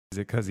Is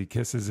it because he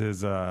kisses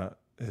his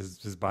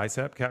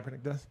bicep?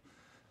 Kaepernick does.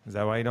 Is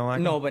that why you don't like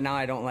him? No, but now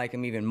I don't like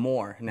him even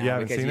more now Yeah,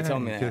 because you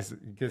told me that. He kisses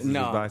his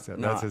bicep.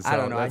 No, That's his, I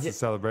don't know. That's his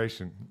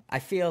celebration. I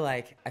feel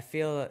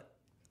a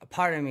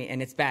part of me,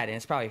 and it's bad, and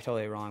it's probably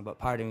totally wrong, but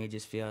part of me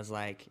just feels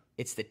like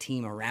it's the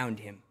team around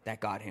him that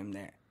got him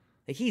there.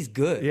 Like, he's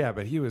good. Yeah,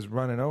 but he was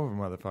running over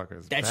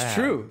motherfuckers. That's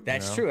true.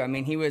 That's true. I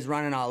mean, he was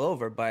running all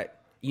over, but,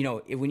 you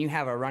know, when you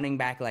have a running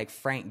back like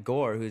Frank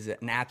Gore, who's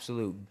an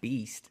absolute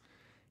beast,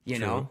 you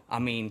know, I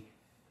mean,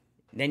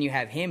 then you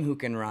have him who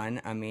can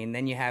run. I mean,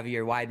 then you have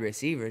your wide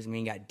receivers. I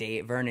mean, you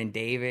got Vernon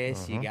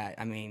Davis. You got,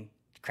 I mean,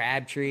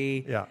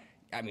 Crabtree. Yeah.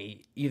 I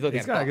mean, you look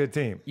He's got a good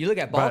team. You look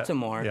at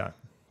Baltimore. Yeah.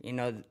 You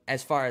know,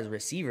 as far as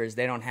receivers,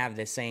 they don't have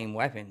the same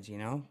weapons, you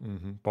know?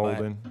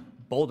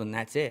 Bolden,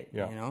 that's it, you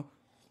know?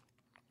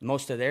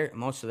 Most of their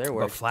work.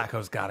 But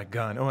Flacco's got a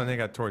gun. Oh, and they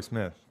got Torrey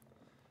Smith.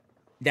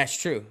 That's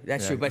true.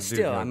 That's true. But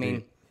still, I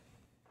mean,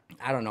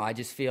 I don't know. I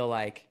just feel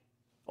like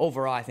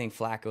overall, I think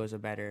Flacco is a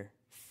better,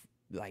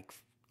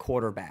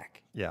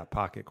 quarterback. Yeah,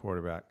 pocket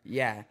quarterback.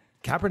 Yeah.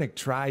 Kaepernick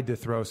tried to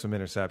throw some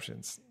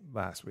interceptions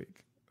last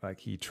week. Like,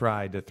 he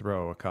tried to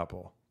throw a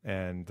couple,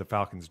 and the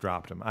Falcons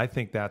dropped him. I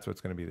think that's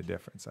what's going to be the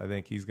difference. I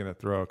think he's going to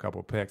throw a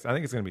couple picks. I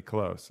think it's going to be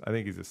close. I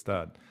think he's a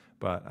stud.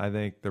 But I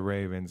think the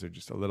Ravens are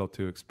just a little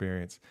too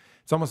experienced.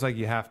 It's almost like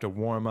you have to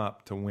warm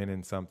up to win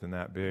in something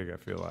that big, I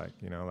feel like.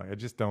 You know, I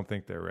just don't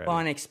think they're ready.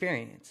 On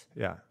experience.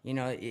 Yeah. You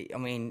know, I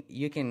mean,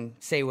 you can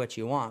say what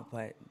you want,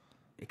 but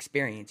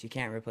experience, you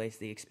can't replace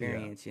the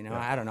experience, you know?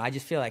 I don't know. I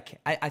just feel like,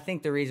 I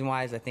think the reason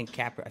why is I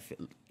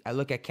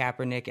look at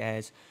Kaepernick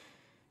as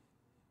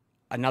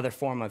another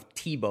form of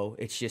Tebow.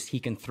 It's just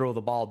he can throw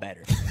the ball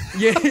better.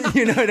 Yeah,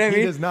 you know what I mean?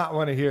 He does not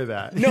want to hear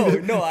that. No, I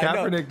know.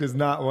 Kaepernick does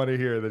not want to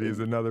hear that he's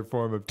another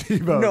form of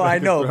Tebow. No, I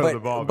know, throw the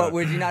ball but better.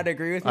 would you not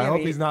agree with me? I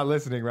hope he's not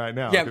listening right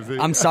now. Yeah,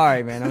 I'm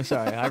sorry, man. I'm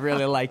sorry. I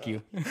really like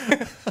you.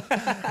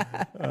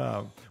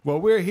 Well,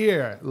 we're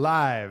here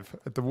live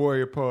at the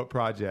Warrior Poet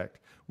Project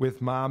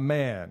with my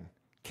man,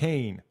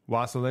 Kane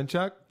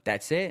Waselenchuk.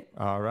 That's it.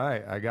 All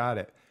right, I got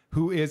it.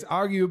 Who is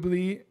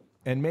arguably,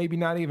 and maybe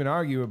not even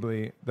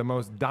arguably, the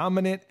most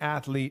dominant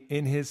athlete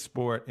in his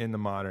sport in the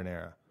modern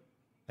era.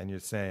 And you're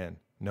saying,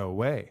 no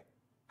way.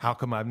 How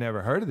come I've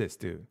never heard of this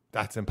dude?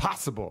 That's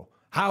impossible.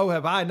 How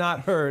have I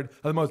not heard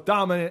of the most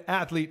dominant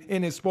athlete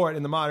in his sport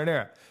in the modern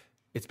era?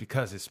 It's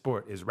because his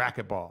sport is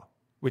racquetball,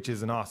 which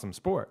is an awesome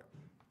sport.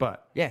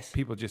 But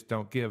people just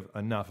don't give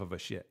enough of a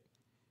shit.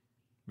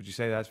 Would you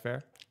say that's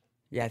fair?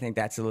 Yeah, I think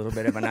that's a little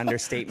bit of an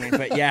understatement,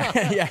 but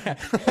yeah.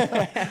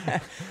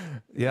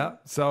 Yeah.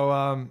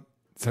 So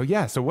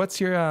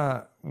what's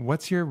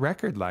your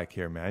record like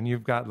here, man?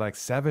 You've got like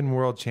 7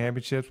 world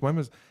championships.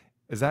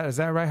 Is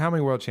that right? How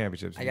many world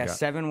championships? I got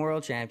 7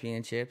 world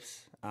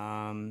championships.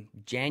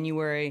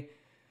 January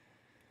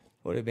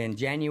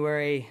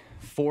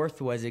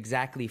 4th was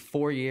exactly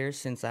 4 years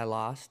since I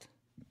lost.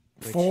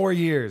 4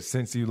 years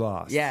since you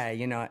lost. Yeah,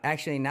 you know,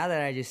 actually, now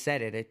that I just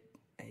said it,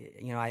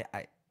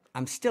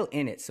 I'm still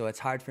in it, so it's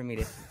hard for me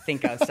to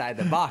think outside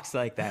the box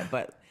like that.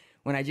 But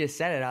when I just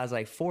said it, I was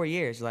like, 4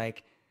 years.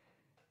 Like,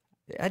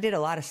 I did a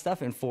lot of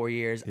stuff in 4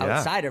 years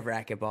outside of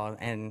racquetball,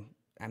 and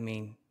I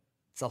mean,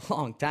 it's a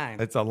long time.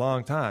 It's a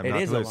long time. It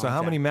is a long time. So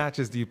how many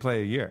matches do you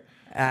play a year?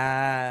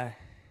 I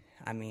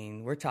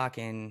mean, we're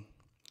talking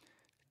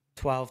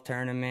 12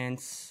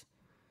 tournaments.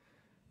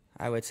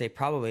 I would say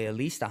probably at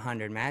least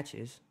 100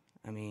 matches.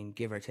 I mean,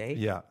 give or take.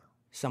 Yeah.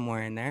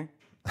 Somewhere in there.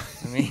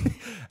 I mean,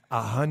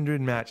 100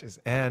 matches.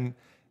 And,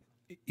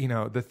 you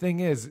know, the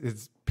thing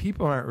is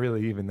people aren't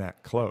really even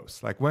that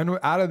close. Like, when we're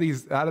out of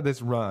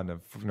this run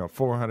of,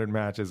 400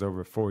 matches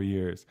over 4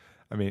 years,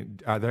 I mean,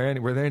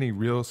 were there any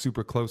real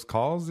super close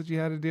calls that you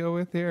had to deal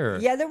with here? Or?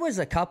 Yeah, there was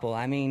a couple.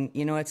 I mean,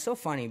 you know, it's so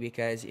funny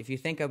because if you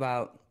think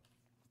about,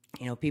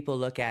 people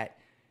look at,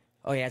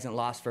 oh, he hasn't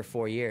lost for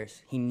 4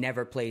 years. He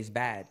never plays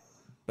bad.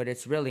 But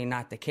it's really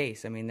not the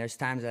case. I mean, there's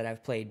times that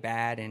I've played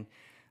bad, and,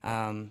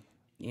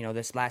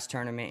 this last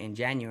tournament in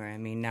January, I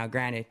mean, now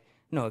granted,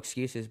 no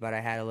excuses, but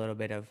I had a little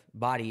bit of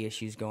body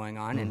issues going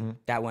on, and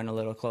that went a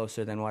little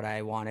closer than what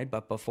I wanted.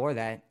 But before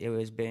that, it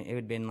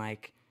had been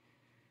like,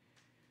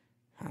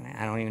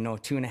 I don't even know,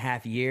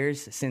 2.5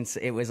 years since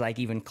it was like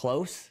even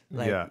close.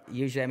 Like,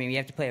 usually, I mean, you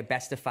have to play a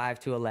best of 5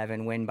 to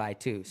 11, win by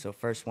 2. So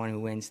first one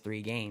who wins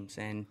 3 games.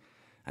 And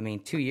I mean,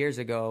 2 years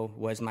ago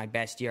was my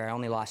best year. I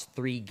only lost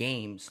 3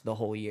 games the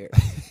whole year.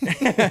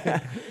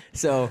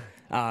 So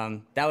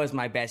that was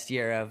my best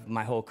year of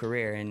my whole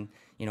career. And,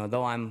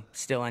 though I'm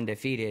still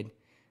undefeated,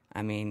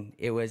 I mean,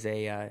 it was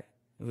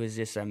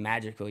just a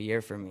magical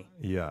year for me.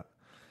 Yeah.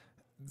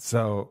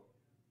 So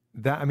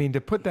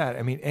to put that,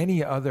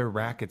 any other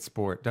racket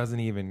sport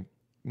doesn't even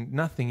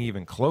nothing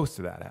even close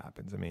to that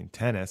happens. I mean,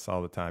 tennis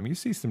all the time. You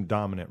see some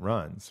dominant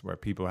runs where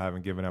people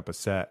haven't given up a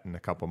set in a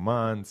couple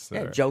months.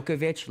 Yeah,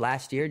 Djokovic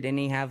last year, didn't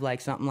he have like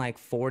something like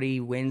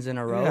 40 wins in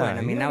a row? Yeah, and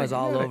I mean, that was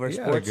all over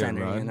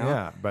SportsCenter, you know?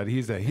 Yeah, but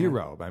he's a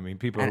hero. I mean,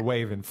 people are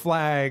waving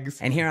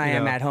flags. And here I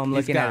am at home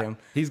looking at him.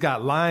 He's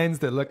got lines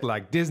that look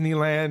like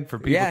Disneyland for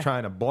people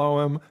trying to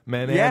blow him,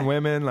 men and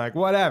women, like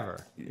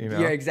whatever. You know?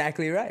 You're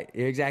exactly right.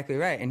 You're exactly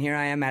right. And here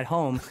I am at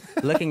home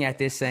looking at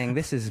this saying,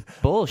 this is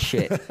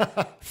bullshit.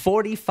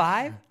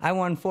 45? I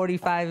won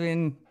 45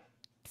 in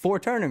 4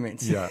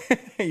 tournaments. Yeah.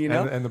 You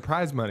know? And the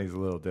prize money is a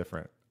little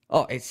different.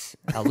 Oh, it's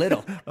a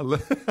little. A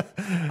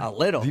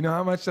little. Do you know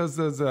how much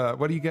those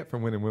what do you get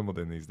from winning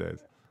Wimbledon these days?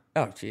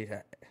 Oh, geez.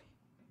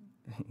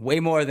 Way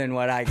more than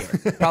what I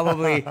get.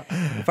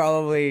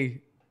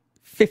 Probably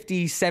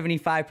 50,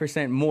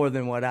 75% more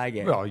than what I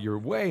get. Well, you're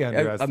way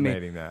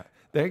underestimating that.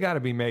 They're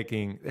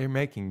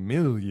making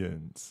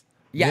millions.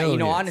 Yeah, millions. you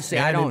know, honestly,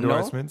 I don't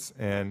know.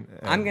 And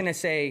I'm going to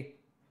say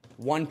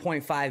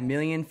 1.5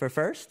 million for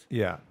first.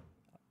 Yeah.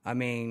 I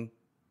mean,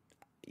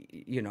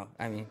 you know,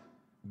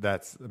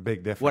 that's a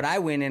big difference. What I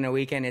win in a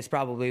weekend is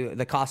probably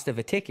the cost of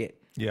a ticket.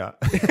 Yeah.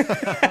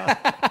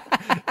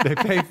 They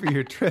pay for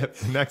your trip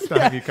the next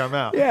time you come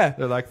out. Yeah.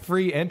 They're like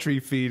free entry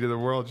fee to the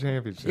World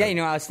Championship. Yeah, you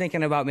know, I was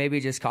thinking about maybe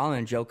just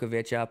calling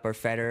Djokovic up or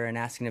Federer and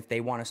asking if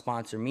they want to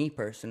sponsor me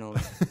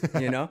personally,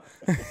 you know?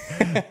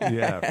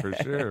 Yeah, for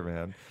sure,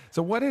 man.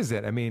 So what is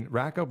it? I mean,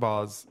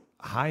 racquetball's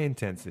high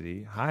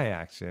intensity, high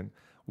action.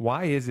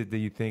 Why is it that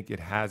you think it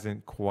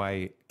hasn't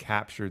quite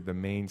captured the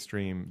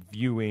mainstream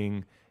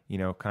viewing, you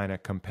know, kind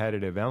of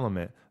competitive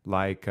element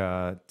like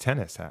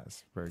tennis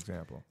has, for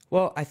example?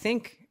 Well, I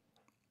think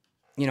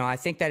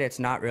that it's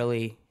not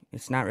really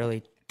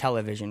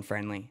television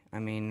friendly. I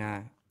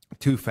mean,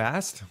 too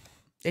fast?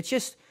 It's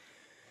just,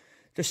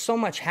 there's so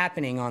much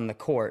happening on the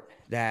court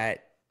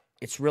that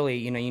it's really,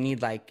 you know, you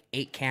need like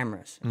 8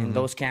 cameras, and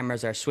those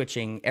cameras are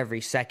switching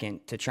every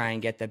second to try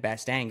and get the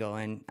best angle.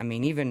 And I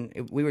mean,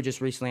 we were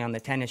just recently on the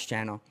Tennis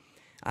Channel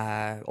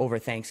over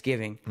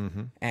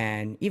Thanksgiving,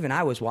 and even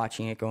I was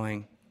watching it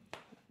going,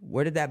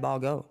 where did that ball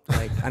go?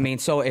 Like, I mean,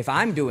 so if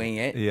I'm doing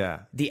it,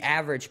 the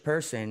average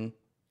person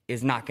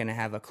is not going to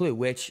have a clue,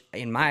 which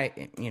in my,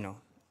 you know,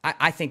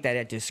 I think that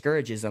it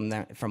discourages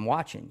them from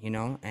watching, you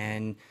know?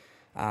 And,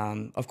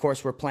 of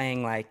course we're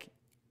playing like,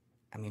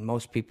 I mean,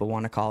 most people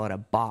want to call it a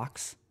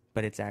box,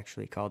 but it's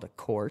actually called a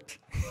court.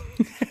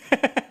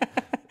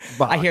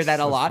 I hear that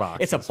a lot.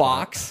 It's a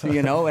box,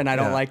 you know, and I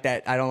don't like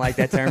that. I don't like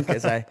that term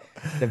because the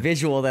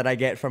visual that I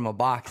get from a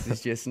box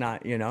is just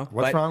not, you know.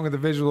 What's wrong with the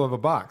visual of a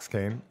box,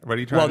 Kane? What are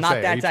you trying to say? Well,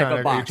 not that type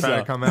of box. Are you trying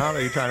to come out?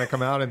 Are you trying to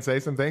come out and say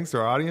some things to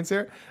our audience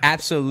here?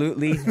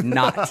 Absolutely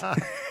not.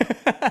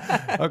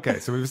 Okay,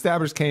 so we've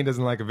established Kane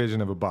doesn't like a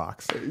vision of a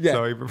box. Yeah.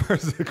 So he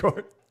prefers the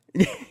court.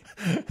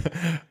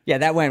 Yeah,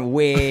 that went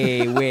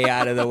way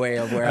out of the way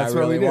of where That's I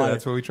really wanted.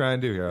 That's what we try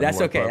and do here.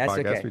 That's okay. That's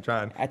okay. We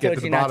try and get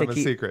to the bottom of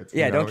secrets.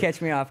 Yeah, don't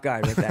catch me off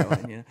guard with that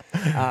one. You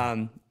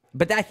know?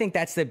 But I think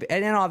that's and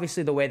then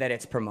obviously the way that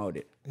it's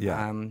promoted.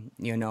 Yeah.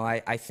 You know,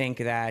 I think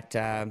that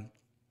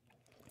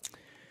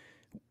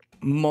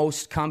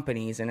most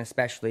companies, and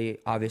especially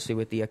obviously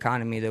with the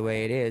economy the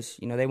way it is,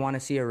 you know, they want to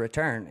see a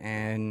return.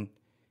 And,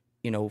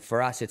 you know,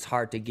 for us, it's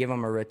hard to give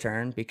them a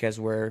return because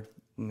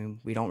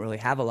we don't really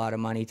have a lot of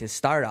money to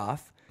start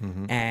off.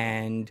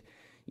 And,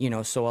 you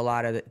know, so a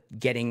lot of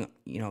getting,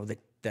 you know,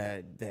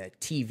 the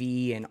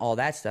TV and all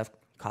that stuff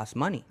costs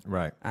money.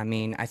 Right. I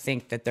mean, I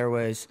think that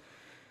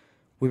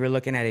we were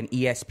looking at an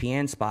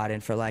ESPN spot,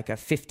 and for like a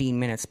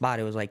 15-minute spot,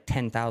 it was like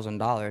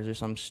 $10,000 or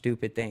some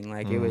stupid thing.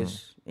 Like it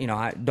was, you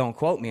know, don't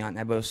quote me on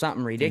that, but it was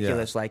something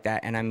ridiculous like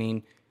that. And I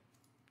mean,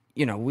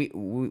 you know,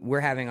 we're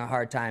having a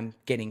hard time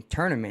getting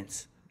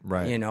tournaments,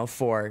 right, you know,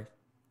 for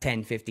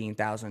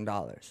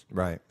 $10,000-$15,000.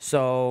 Right.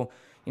 So,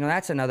 you know,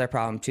 that's another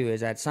problem too,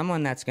 is that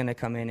someone that's going to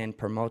come in and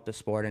promote the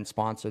sport and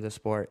sponsor the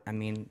sport, I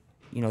mean,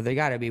 you know, they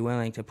got to be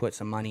willing to put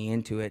some money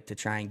into it to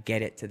try and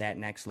get it to that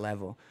next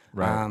level.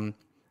 Right.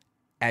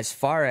 As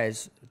far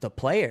as the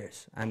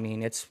players, I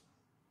mean, it's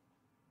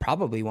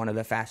probably one of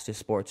the fastest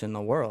sports in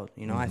the world.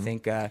 You know, I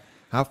think.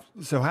 How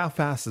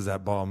fast is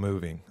that ball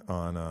moving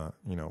on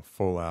you know,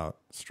 full out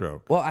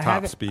stroke? Well,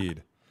 top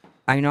speed.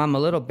 I know I'm a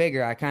little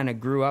bigger. I kind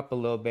of grew up a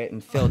little bit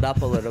and filled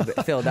out a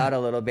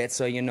little bit.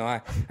 So, you know,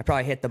 I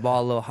probably hit the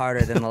ball a little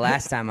harder than the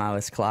last time I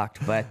was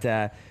clocked. But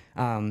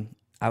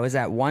I was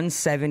at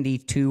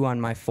 172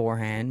 on my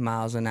forehand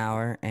miles an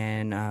hour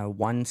and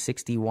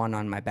 161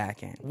 on my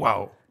backhand.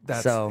 Wow.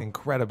 That's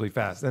incredibly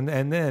fast. And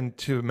then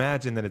to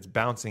imagine that it's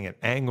bouncing at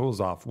angles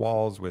off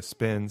walls with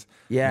spins.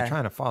 Yeah. You're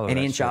trying to follow an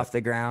that inch off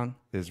the ground.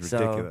 Is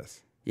ridiculous.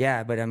 So,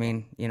 yeah, but I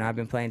mean, you know, I've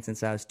been playing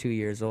since I was 2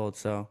 years old,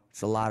 so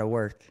it's a lot of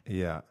work.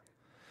 Yeah.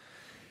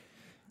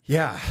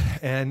 Yeah.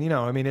 And, you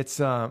know, I mean,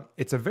 it's a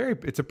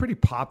pretty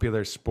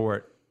popular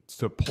sport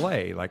to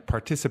play. Like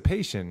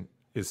participation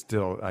is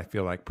still, I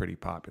feel like, pretty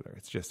popular.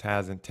 It just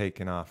hasn't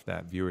taken off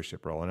that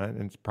viewership role.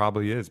 And it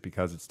probably is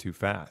because it's too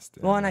fast.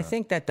 Well, and I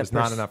think that there's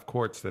not enough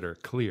courts that are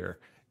clear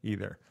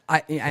either.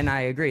 And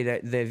I agree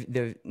that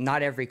the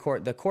not every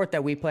court, the court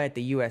that we play at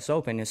the U.S.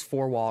 Open is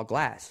 4-wall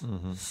glass.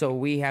 So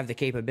we have the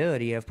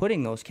capability of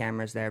putting those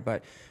cameras there.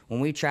 But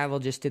when we travel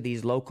just to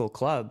these local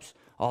clubs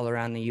all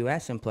around the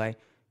U.S. and play,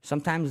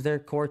 sometimes their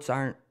courts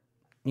aren't,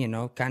 you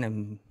know, kind of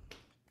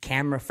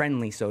camera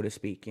friendly, so to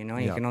speak. You know,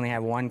 you can only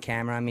have one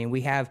camera. I mean,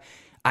 we have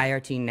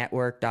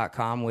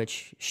IRTnetwork.com,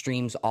 which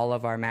streams all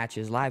of our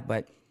matches live,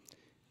 but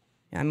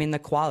I mean, the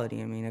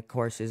quality, I mean, of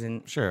course,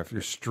 isn't... Sure, if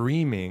you're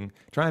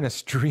trying to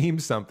stream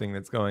something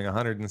that's going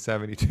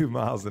 172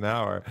 miles an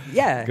hour,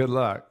 good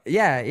luck.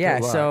 Yeah.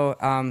 Good luck.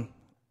 So,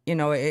 you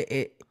know,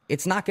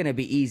 it's not going to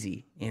be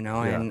easy, you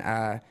know,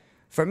 and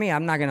for me,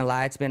 I'm not going to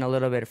lie, it's been a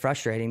little bit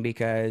frustrating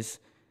because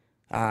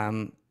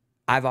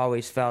I've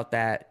always felt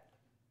that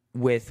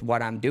with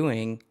what I'm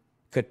doing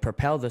could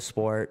propel the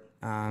sport.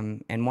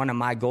 And one of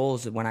my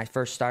goals when I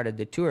first started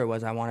the tour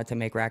was I wanted to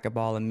make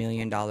racquetball $1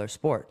 million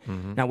sport.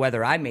 Now,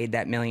 whether I made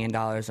that $1 million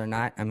or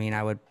not, I mean,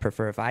 I would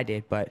prefer if I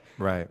did, but,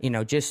 you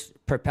know,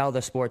 just propel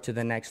the sport to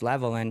the next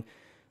level. And,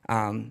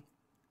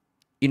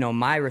 you know,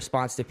 my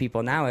response to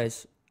people now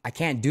is, I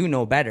can't do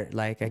no better.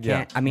 Like, I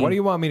can't, I mean, what do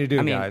you want me to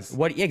do, guys?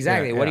 What do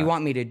you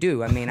want me to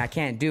do? I mean, I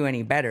can't do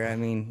any better. I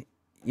mean,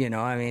 you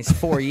know, I mean, it's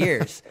 4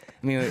 years.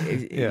 I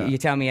mean, you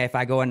tell me if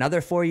I go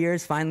another 4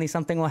 years, finally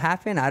something will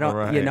happen. I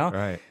don't, you know.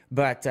 Right.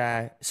 But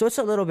so it's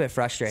a little bit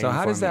frustrating. So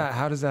how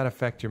does that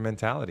affect your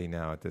mentality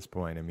now at this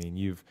point? I mean,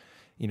 you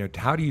know,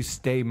 how do you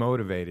stay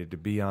motivated to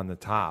be on the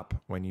top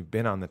when you've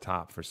been on the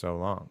top for so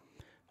long?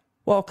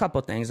 Well, a couple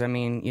things. I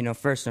mean, you know,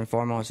 first and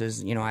foremost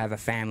is, you know, I have a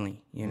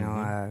family. You know,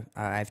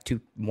 I have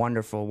 2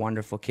 wonderful,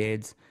 wonderful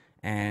kids,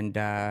 and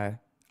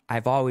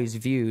I've always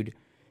viewed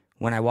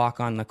when I walk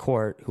on the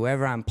court,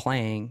 whoever I'm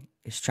playing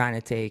is trying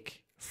to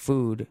take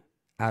food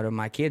out of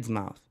my kid's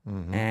mouth.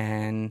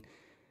 And,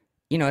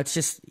 you know, it's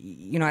just,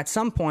 you know, at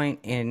some point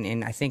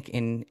in I think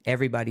in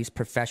everybody's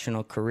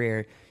professional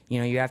career, you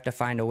know, you have to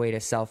find a way to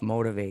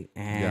self-motivate.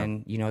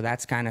 And, you know,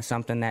 that's kind of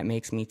something that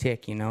makes me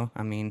tick, you know.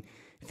 I mean,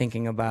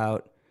 thinking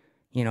about,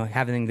 you know,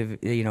 having the,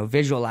 you know,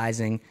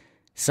 visualizing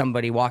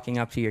somebody walking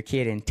up to your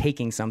kid and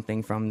taking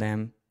something from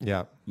them.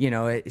 You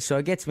know, so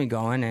it gets me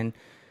going. And,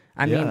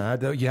 I mean,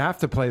 you have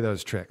to play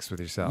those tricks with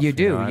yourself. You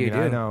do.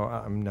 I know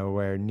I'm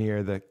nowhere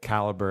near the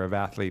caliber of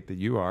athlete that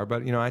you are,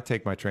 but, you know, I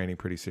take my training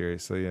pretty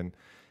seriously. And,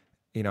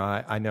 you know,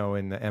 I know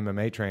in the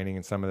MMA training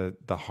and some of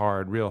the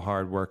real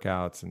hard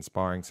workouts and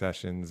sparring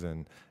sessions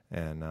and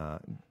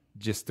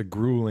just the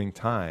grueling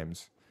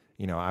times,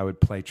 you know, I would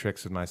play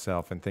tricks with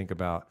myself and think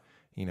about,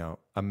 you know,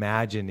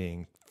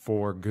 imagining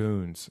 4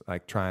 goons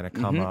like trying to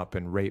come up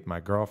and rape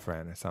my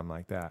girlfriend or something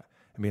like that.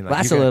 I mean, like, well,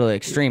 that's a little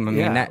extreme. I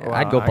mean,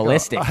 I'd go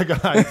ballistic.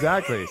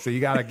 Exactly. So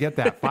you got to get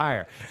that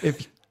fire.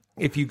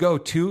 If you go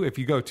too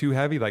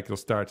heavy, like you'll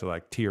start to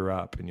like tear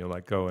up and you'll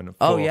like go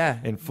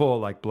in full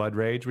like blood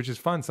rage, which is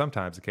fun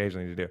sometimes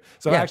occasionally to do.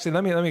 So actually,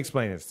 let me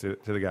explain this to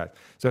the guys.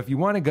 So if you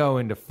want to go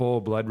into full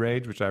blood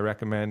rage, which I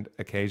recommend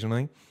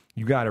occasionally,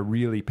 you got to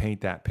really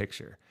paint that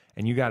picture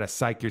and you got to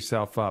psych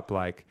yourself up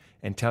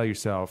and tell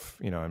yourself,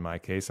 you know, in my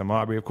case, I'm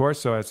Aubrey, of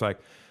course. So it's like,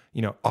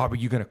 you know, Aubrey,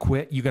 you going to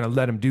quit? You going to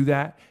let him do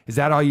that? Is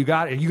that all you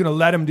got? Are you going to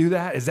let him do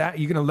that?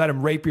 You going to let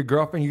him rape your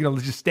girlfriend? You're going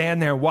to just stand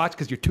there and watch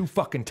because you're too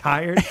fucking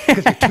tired?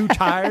 Because you're too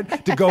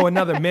tired to go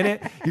another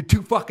minute? You're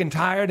too fucking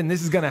tired and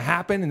this is going to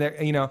happen?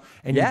 And, you know,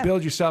 and you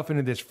build yourself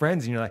into this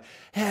frenzy and you're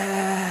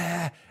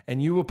like,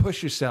 and you will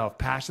push yourself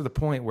past to the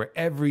point where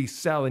every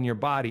cell in your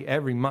body,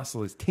 every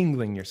muscle is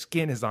tingling, your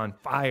skin is on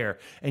fire,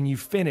 and you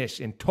finish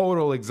in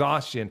total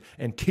exhaustion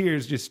and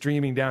tears just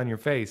streaming down your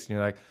face. And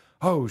you're like,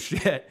 oh,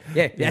 shit.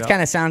 Yeah, that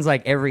kind of sounds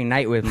like every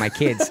night with my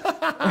kids.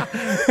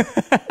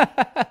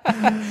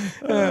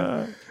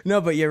 No,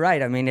 but you're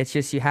right. I mean, it's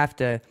just you have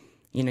to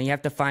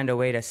find a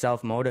way to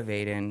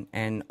self-motivate.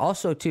 And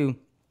also, too,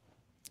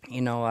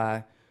 you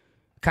know,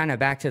 kind of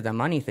back to the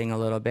money thing a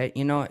little bit,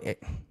 you know,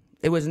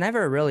 it was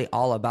never really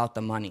all about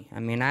the money.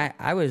 I mean,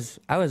 I was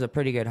a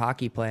pretty good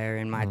hockey player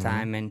in my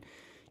time, and,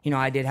 you know,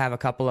 I did have a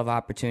couple of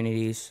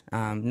opportunities.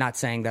 Not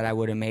saying that I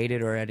would have made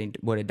it or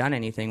would have done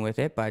anything with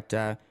it, but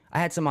I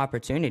had some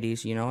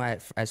opportunities, you know,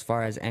 as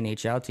far as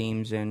NHL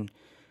teams, and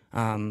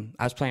I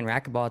was playing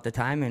racquetball at the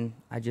time, and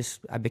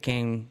I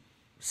became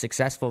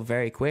successful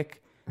very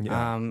quick.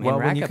 Yeah. Well,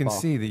 when you can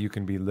see that you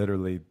can be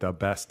literally the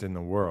best in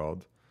the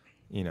world,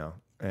 you know.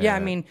 I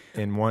mean,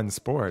 in one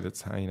sport,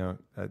 it's, you know,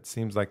 it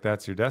seems like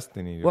that's your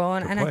destiny. To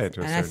play it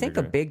to a certain I think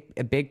degree.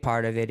 a big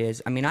part of it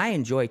is, I mean, I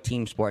enjoy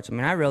team sports. I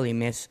mean, I really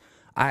miss.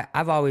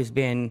 I've always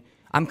been.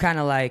 I'm kind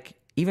of like.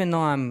 Even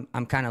though I'm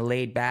kind of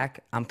laid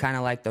back, I'm kind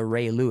of like the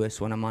Ray Lewis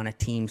when I'm on a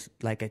team,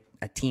 like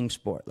a team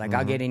sport. Like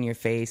I'll get in your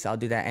face, I'll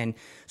do that. And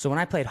so when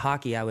I played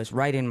hockey, I was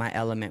right in my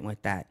element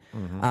with that.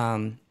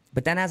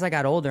 But then as I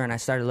got older and I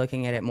started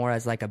looking at it more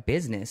as like a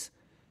business,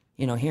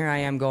 you know, here I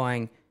am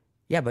going,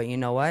 yeah, but you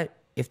know what?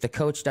 If the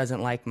coach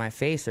doesn't like my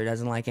face or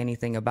doesn't like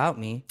anything about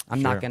me,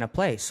 I'm not going to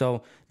play.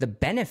 So the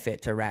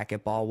benefit to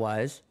racquetball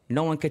was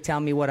no one could tell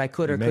me what I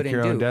could or couldn't do.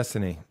 Make your own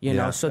destiny. You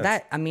know, so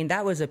that, I mean,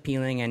 that was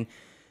appealing. And,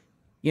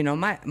 you know,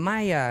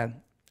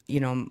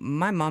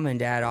 my mom and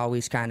dad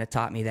always kind of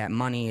taught me that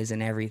money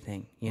isn't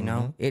everything.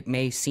 It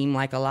may seem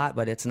like a lot,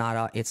 but it's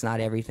not. It's not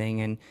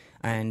everything.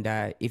 And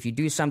if you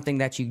do something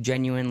that you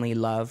genuinely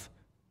love,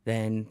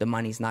 then the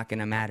money's not going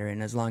to matter.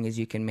 And as long as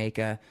you can make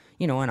an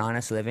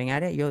honest living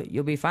at it,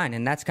 you'll be fine.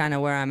 And that's kind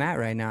of where I'm at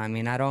right now. I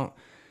mean, I don't.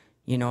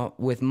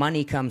 With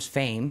money comes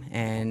fame,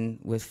 and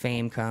with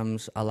fame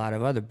comes a lot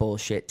of other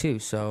bullshit too.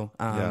 So,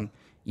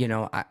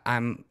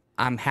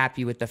 I'm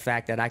happy with the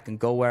fact that I can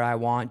go where I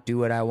want, do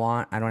what I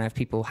want. I don't have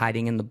people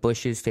hiding in the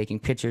bushes taking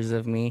pictures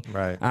of me.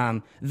 Right.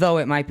 Though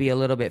it might be a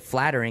little bit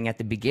flattering at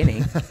the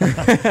beginning.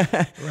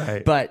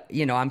 Right. But,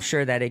 I'm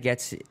sure that it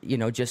gets,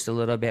 just a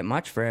little bit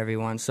much for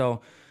everyone.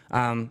 So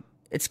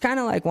it's kind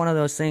of like one of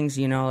those things,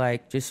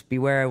 like just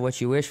beware of what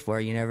you wish for.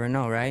 You never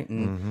know, right?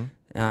 And,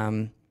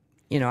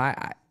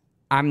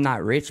 I'm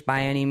not rich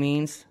by any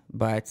means,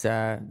 but...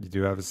 you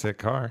do have a sick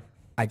car.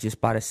 I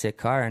just bought a sick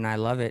car, and I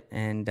love it.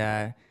 And...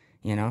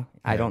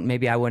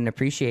 maybe I wouldn't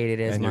appreciate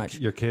it as much.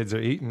 Your kids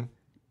are eating.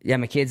 Yeah,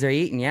 my kids are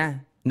eating, yeah.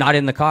 Not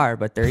in the car,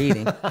 but they're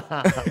eating.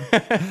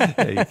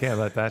 Yeah, you can't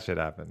let that shit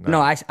happen.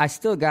 No, I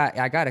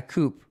got a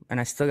coupe, and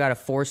I still got a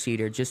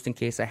 4-seater just in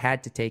case I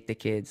had to take the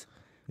kids.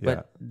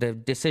 But the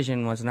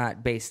decision was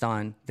not based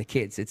on the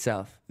kids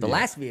itself. The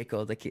last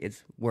vehicle, the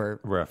kids were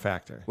a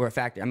factor.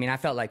 I mean, I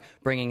felt like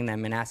bringing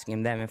them and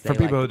asking them if they For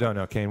people who don't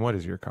know, Kane, what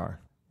is your car?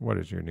 What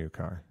is your new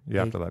car? You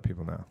have to let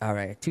people know. All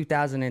right,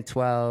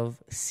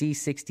 2012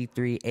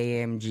 C63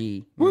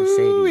 AMG Mercedes.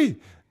 Woo-wee!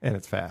 And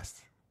it's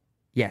fast.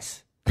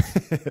 Yes.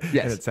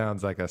 And it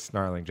sounds like a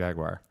snarling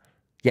jaguar.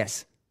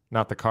 Yes.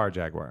 Not the car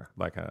jaguar,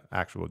 like an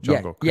actual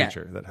jungle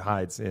creature that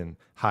hides in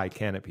high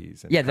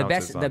canopies. And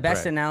the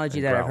best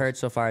analogy that I've heard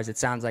so far is it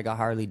sounds like a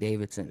Harley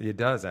Davidson. It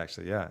does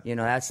actually, yeah.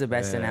 That's the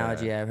best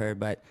analogy I've heard.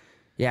 But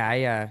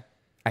yeah,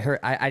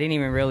 I didn't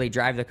even really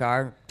drive the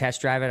car,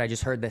 test drive it. I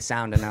just heard the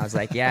sound and I was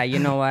like, yeah, you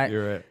know what?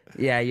 You're it.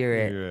 Yeah, you're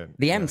it.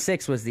 The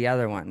M6 was the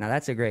other one. Now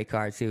that's a great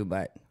car too,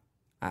 but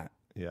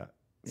yeah.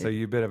 So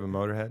you a bit of a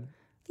motorhead?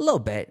 A little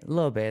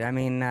bit. I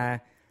mean,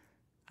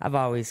 I've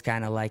always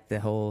kind of liked the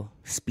whole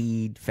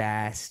speed,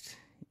 fast,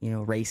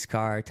 race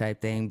car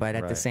type thing. But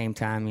at the same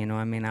time,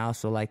 I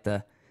also like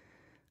the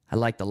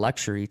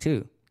luxury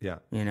too. Yeah.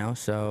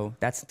 So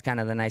that's kind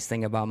of the nice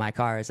thing about my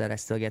car is that I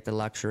still get the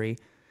luxury,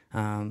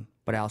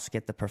 but I also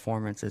get the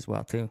performance as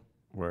well too.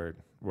 Word.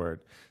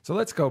 So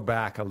let's go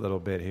back a little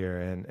bit here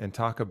and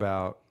talk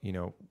about,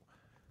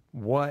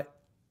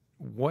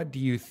 what do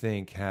you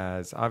think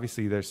has,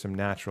 obviously there's some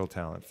natural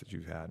talents that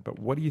you've had, but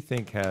what do you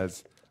think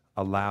has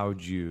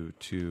allowed you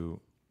to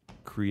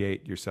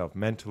create yourself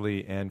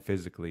mentally and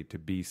physically to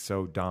be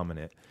so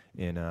dominant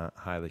in a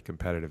highly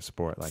competitive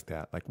sport like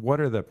that? Like, what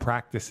are the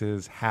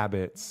practices,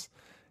 habits,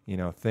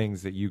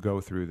 things that you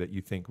go through that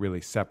you think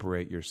really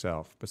separate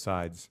yourself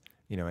besides,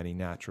 any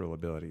natural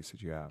abilities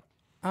that you have?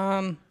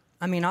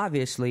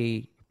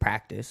 Obviously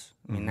practice.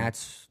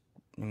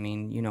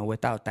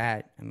 Without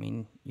that,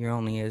 you're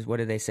only as, what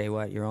do they say?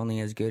 You're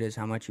only as good as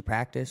how much you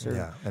practice,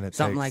 or and it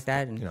something takes, like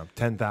that. And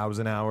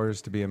 10,000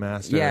 hours to be a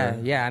master. Yeah.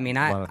 A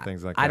lot of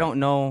things like that. I don't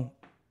know.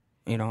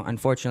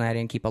 Unfortunately, I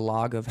didn't keep a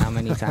log of how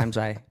many times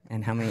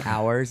and how many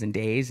hours and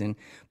days,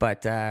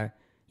 but I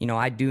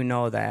do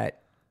know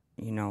that,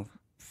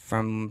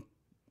 from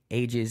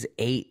ages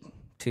 8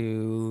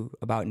 to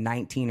about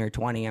 19 or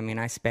 20,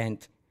 I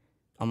spent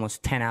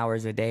almost 10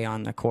 hours a day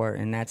on the court,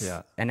 and that's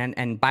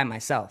and by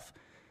myself.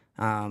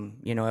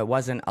 It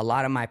wasn't a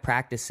lot of my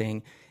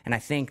practicing, and I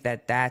think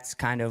that that's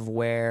kind of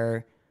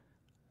where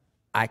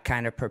I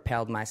kind of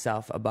propelled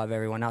myself above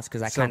everyone else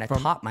because I kind of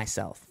taught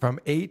myself. From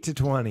 8 to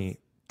 20,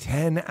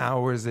 10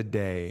 hours a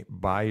day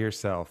by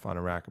yourself on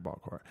a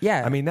racquetball court.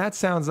 Yeah. That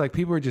sounds like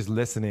people are just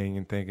listening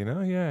and thinking,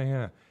 oh,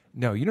 yeah.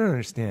 No, you don't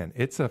understand.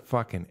 It's a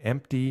fucking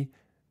empty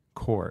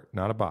court,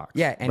 not a box.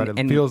 Yeah, but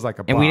it feels like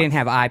a box. And we didn't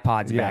have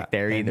iPods back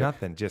there either.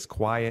 Nothing, just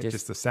quiet,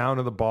 just the sound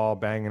of the ball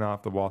banging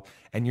off the wall,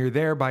 and you're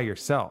there by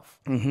yourself.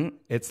 Mm-hmm.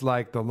 It's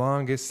like the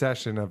longest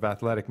session of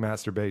athletic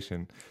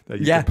masturbation that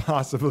you could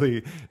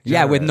possibly generate.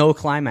 Yeah, with no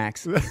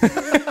climax. With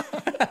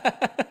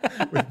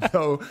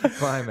no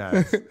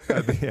climax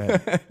at the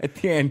end. At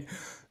the end.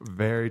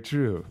 Very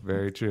true.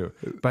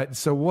 But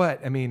so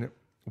what?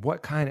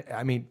 What kind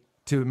of,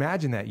 to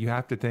imagine that, you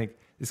have to think,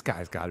 this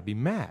guy's got to be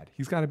mad.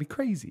 He's got to be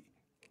crazy.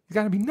 He's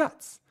got to be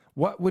nuts.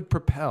 What would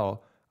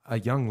propel a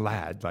young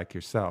lad like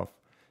yourself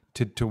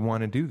to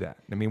want to do that?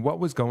 What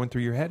was going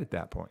through your head at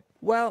that point?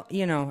 Well,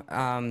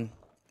 I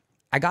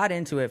got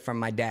into it from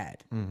my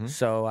dad. Mm-hmm.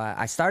 So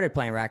I started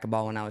playing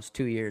racquetball when I was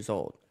 2 years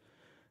old.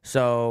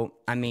 So,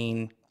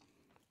 when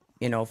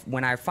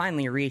I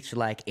finally reached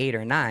like 8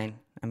 or 9,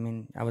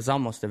 I was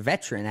almost a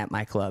veteran at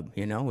my club,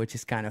 which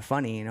is kind of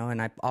funny,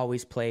 and I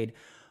always played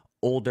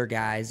older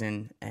guys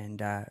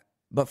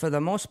but for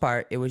the most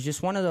part, it was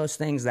just one of those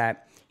things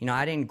that,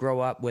 I didn't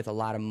grow up with a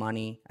lot of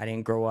money. I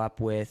didn't grow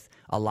up with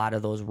a lot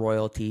of those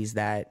royalties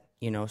that,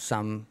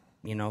 some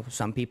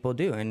people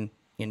do. And,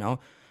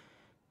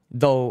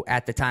 though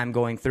at the time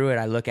going through it,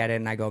 I look at it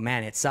and I go,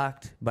 man, it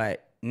sucked.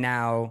 But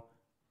now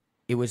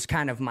it was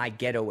kind of my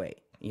getaway.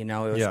 You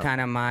know, it was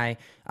kind of my,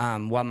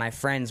 what my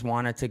friends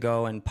wanted to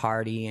go and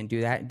party and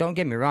do that. Don't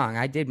get me wrong.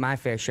 I did my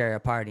fair share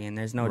of partying.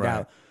 There's no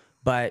doubt.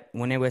 But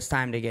when it was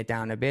time to get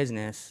down to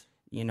business,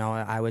 you know,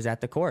 I was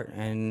at the court,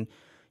 and,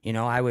 you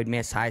know, I would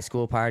miss high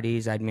school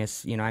parties. I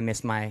missed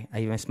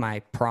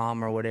my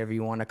prom or whatever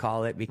you want to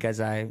call it, because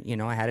I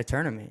had a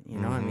tournament, you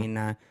know, I mean,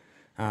 I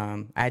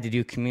had to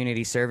do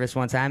community service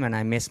one time, and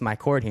I missed my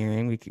court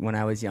hearing when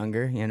I was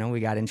younger. You know, we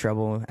got in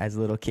trouble as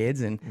little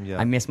kids, and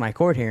I missed my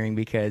court hearing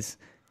because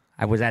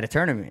I was at a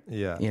tournament.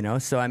 Yeah. You know,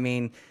 so I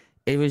mean,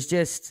 it was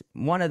just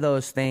one of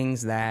those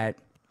things that,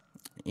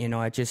 you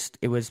know,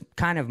 it was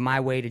kind of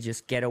my way to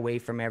just get away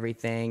from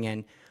everything.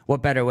 And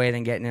what better way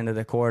than getting into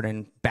the court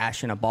and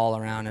bashing a ball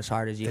around as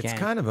hard as you can? It's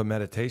kind of a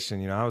meditation.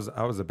 You know,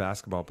 I was a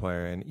basketball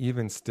player, and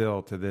even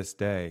still to this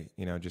day,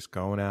 you know, just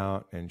going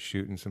out and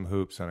shooting some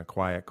hoops on a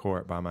quiet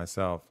court by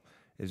myself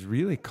is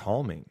really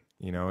calming.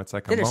 You know, it's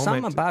like a moment.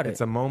 Something about it.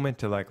 It's a moment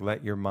to like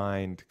let your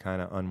mind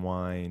kind of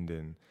unwind,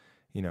 and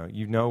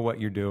you know what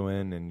you're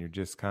doing, and you're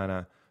just kind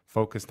of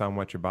focused on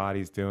what your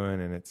body's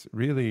doing, and it's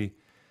really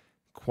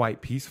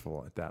quite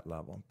peaceful at that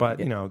level. But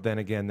you know, then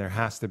again, there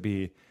has to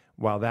be,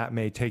 while that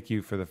may take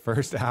you for the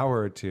first hour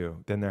or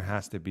two, then there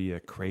has to be a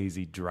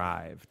crazy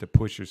drive to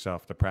push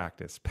yourself to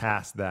practice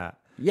past that.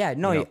 Yeah,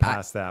 no,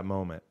 past that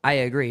moment. I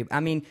agree.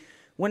 I mean,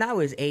 when I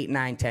was 8,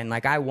 9, 10,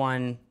 like I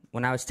won,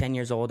 when I was 10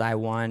 years old, I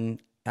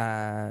won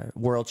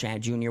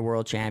junior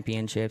world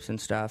championships and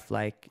stuff.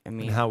 Like, I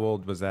mean, and how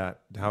old was that?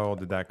 How old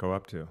did that go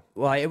up to?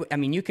 Well, I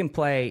mean, you can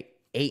play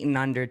 8 and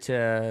under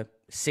to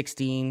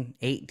 16,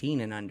 18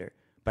 and under.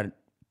 But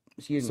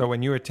excuse me. So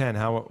when you were 10,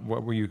 who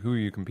were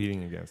you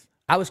competing against?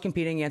 I was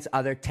competing against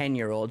other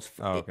 10-year-olds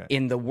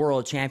in the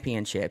world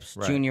championships,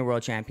 junior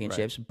world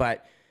championships. Right.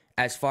 But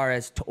as far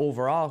as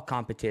overall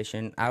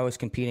competition, I was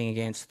competing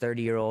against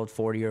 30-year-olds,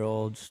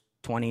 40-year-olds,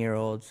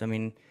 20-year-olds. I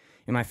mean,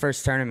 in my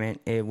first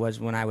tournament, it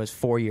was when I was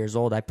 4 years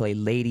old. I played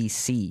Ladies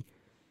C,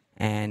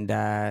 and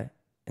then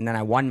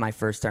I won my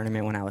first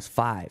tournament when I was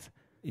 5.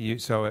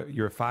 So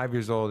you were 5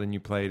 years old, and you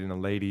played in a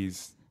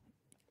Ladies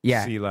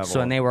C level. So,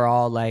 and they were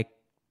all like,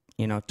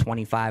 you know,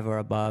 25 or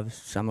above.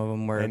 Some of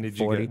them were and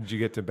 40. Did you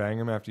get to bang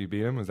them after you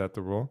beat them? Was that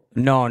the rule?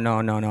 No.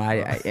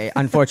 I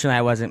unfortunately,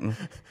 I wasn't.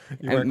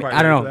 I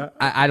don't know.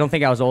 I don't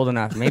think I was old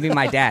enough. Maybe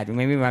my dad.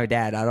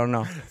 I don't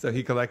know. So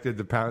he collected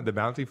the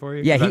bounty for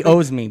you? Yeah, he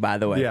owes me, by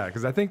the way. Yeah,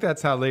 because I think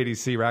that's how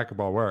Ladies C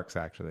racquetball works,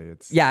 actually.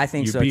 I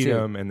think so, too. You beat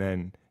them, and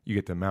then you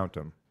get to mount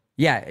them.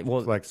 Yeah,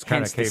 well, like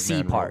hence the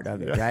C part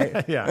of it,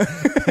 right? yeah.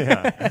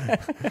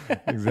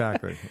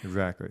 Exactly.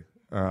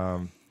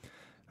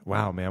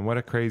 Wow, man, what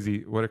a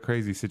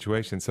crazy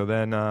situation. So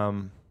then,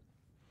 a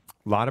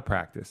lot of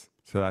practice.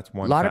 So that's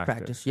one. Of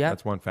practice. Yeah,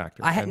 that's one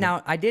factor.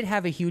 I did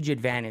have a huge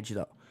advantage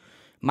though.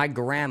 My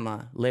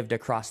grandma lived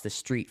across the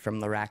street from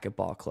the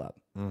racquetball club,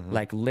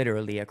 like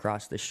literally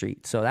across the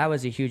street. So that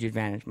was a huge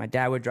advantage. My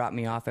dad would drop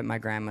me off at my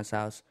grandma's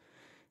house,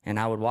 and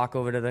I would walk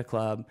over to the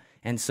club.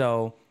 And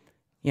so,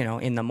 you know,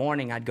 in the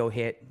morning, I'd go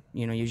hit,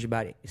 you know, usually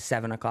about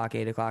 7 o'clock,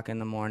 8 o'clock in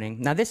the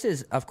morning. Now, this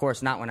is, of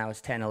course, not when I was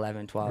 10,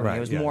 11, 12. Right, it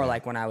was more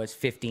like when I was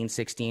 15,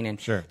 16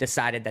 and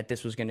decided that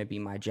this was going to be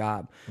my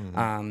job.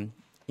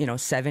 You know,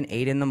 7,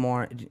 8 in the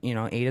morning,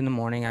 8 in the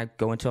morning, I'd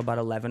go until about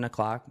 11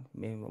 o'clock,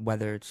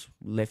 whether it's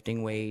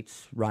lifting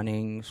weights,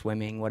 running,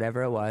 swimming,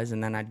 whatever it was.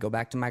 And then I'd go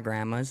back to my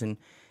grandma's and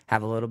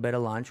have a little bit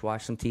of lunch,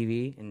 watch some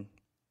TV, and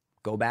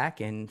go back.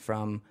 And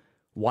from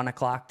 1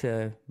 o'clock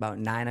to about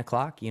 9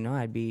 o'clock, you know,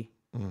 I'd be...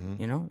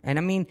 You know, and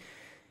I mean,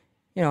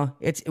 you know,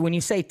 it's when you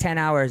say 10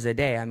 hours a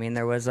day, I mean,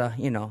 there was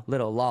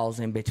little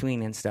lulls in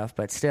between and stuff,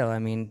 but still, I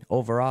mean,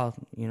 overall,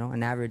 you know,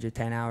 an average of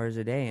 10 hours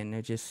a day.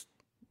 And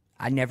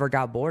I never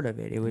got bored of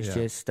it. It was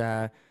just,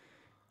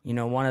 you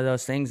know, one of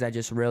those things I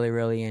just really,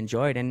 really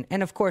enjoyed. And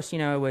of course, you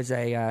know, it was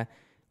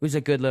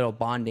a good little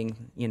bonding,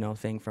 you know,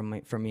 thing for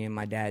me and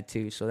my dad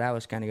too. So that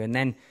was kind of good. And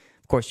then,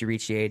 of course, you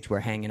reach the age where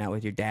hanging out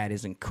with your dad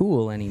isn't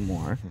cool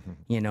anymore,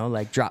 you know,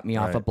 like drop me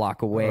off a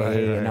block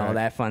away and all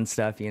that fun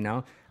stuff, you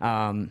know.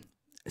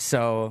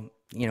 So,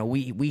 you know,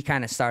 we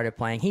kind of started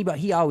playing.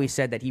 He always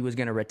said that he was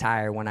going to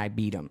retire when I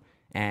beat him,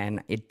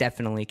 and it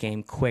definitely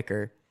came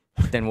quicker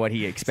than what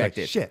he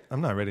expected. Shit,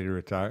 I'm not ready to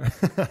retire.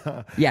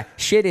 Yeah,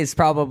 shit is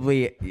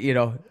probably, you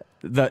know,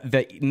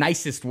 the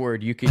nicest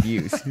word you could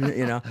use.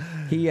 You know,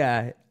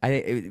 I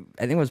think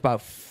it was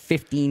about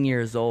 15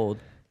 years old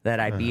that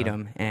I beat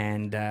him,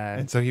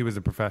 and so he was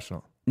a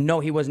professional. No,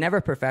 he was never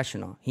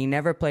professional. He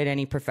never played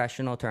any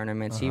professional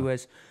tournaments. He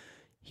was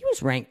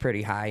ranked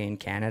pretty high in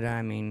Canada.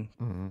 I mean,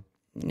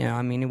 you know,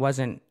 I mean, it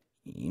wasn't,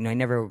 you know, he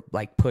never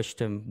like pushed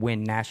to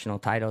win national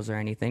titles or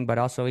anything, but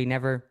also he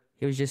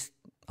was just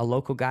a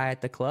local guy at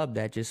the club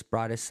that just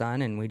brought his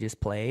son, and we just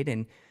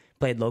played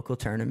local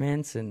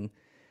tournaments and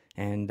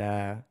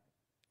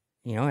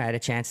you know, I had a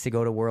chance to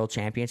go to world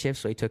championships.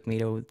 So he took me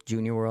to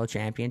junior world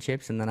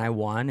championships, and then I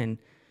won, and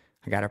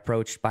I got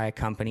approached by a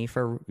company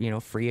for, you know,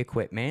 free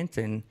equipment,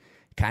 and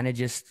kind of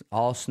just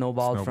all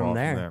snowballed from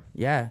there.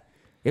 Yeah.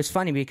 It's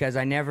funny because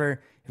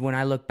when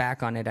I look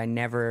back on it,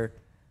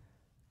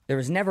 there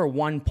was never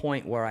one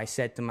point where I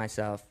said to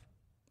myself,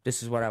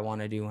 this is what I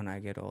want to do when I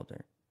get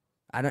older.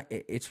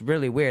 It's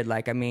really weird.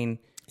 Like, I mean,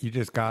 You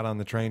just got on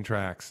the train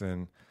tracks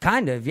and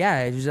kind of,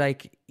 yeah. It was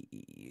like,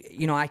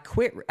 you know, I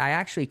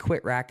actually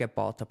quit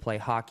racquetball to play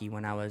hockey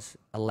when I was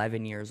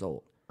 11 years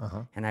old.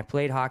 And I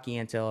played hockey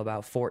until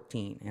about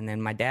 14. And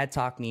then my dad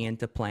talked me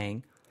into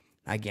playing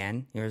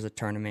again. There was a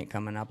tournament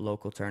coming up,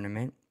 local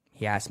tournament.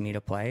 He asked me to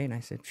play, and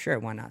I said, sure,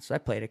 why not? So I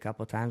played a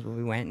couple times, but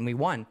we went and we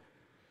won.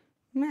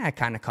 I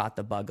kind of caught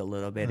the bug a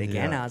little bit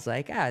again. I was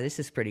like, this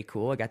is pretty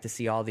cool. I got to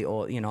see all the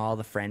old, all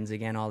the friends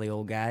again, all the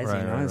old guys,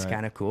 it's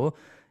kind of cool.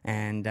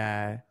 And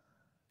I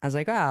was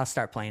like, I'll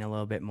start playing a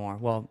little bit more.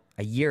 Well,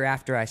 a year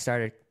after I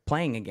started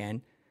playing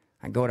again,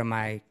 I go to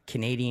my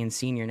Canadian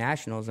Senior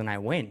Nationals and I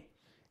win.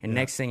 And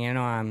next thing you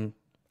know,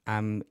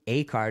 I'm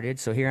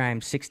A-carded. So here I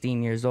am,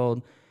 16 years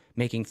old,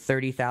 making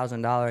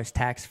 $30,000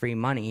 tax-free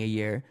money a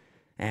year.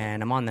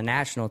 And I'm on the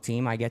national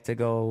team. I get to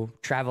go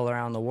travel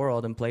around the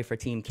world and play for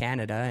Team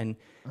Canada. And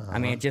I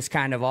mean, it just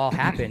kind of all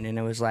happened. And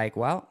it was like,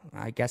 well,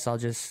 I guess I'll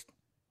just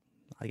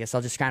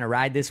kind of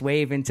ride this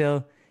wave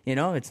until,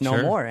 it's no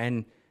more.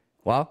 And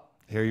well,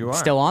 here you are,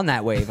 still on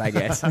that wave, I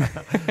guess.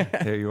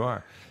 Here you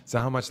are. So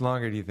how much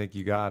longer do you think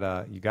you got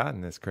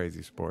in this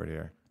crazy sport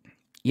here?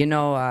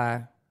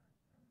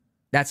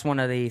 That's one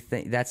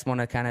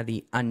of kind of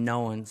the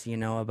unknowns,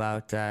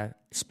 about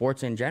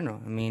sports in general.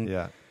 I mean,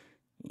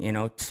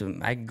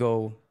 I could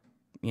go,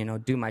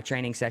 do my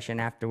training session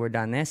after we're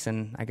done this,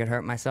 and I could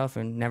hurt myself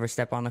and never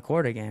step on the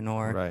court again.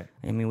 Or,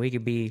 I mean, we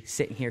could be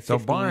sitting here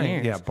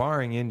 15 years.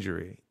 Barring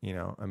injury,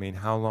 I mean,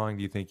 how long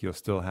do you think you'll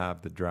still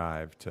have the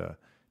drive to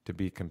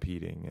be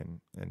competing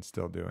and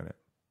still doing it?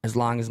 As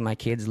long as my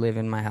kids live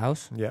in my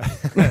house. Yeah.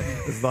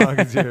 As long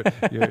as you're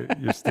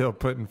still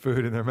putting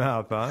food in their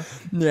mouth, huh?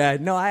 Yeah.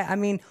 No, I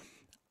mean,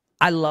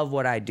 I love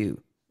what I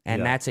do,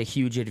 and that's a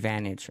huge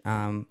advantage.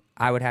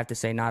 I would have to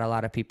say not a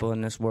lot of people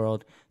in this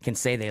world can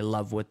say they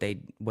love what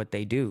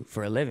they do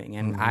for a living,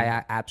 and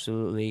I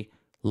absolutely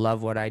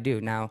love what I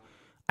do. Now,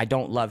 I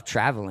don't love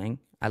traveling.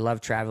 I love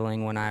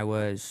traveling when I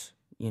was,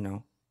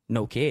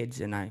 no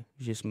kids, and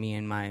just me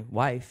and my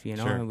wife,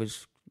 Sure. It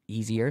was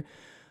easier.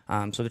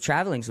 So the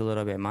traveling's a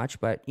little bit much,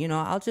 but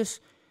I'll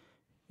just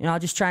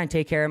try and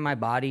take care of my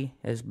body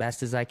as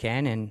best as I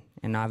can,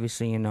 and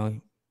obviously,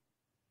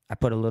 I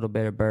put a little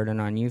bit of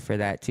burden on you for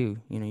that too.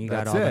 You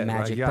got all the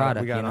magic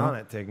product. We got on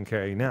it taking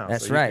care of you now.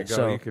 That's so right.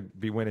 So you could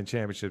be winning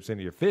championships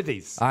into your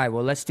 50s. All right.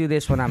 Well, let's do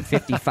this when I'm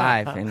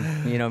 55,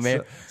 and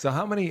maybe. So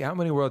how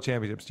many world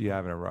championships do you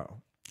have in a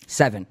row?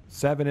 7.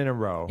 7 in a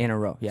row. In a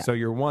row. Yeah. So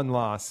your one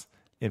loss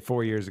in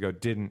 4 years ago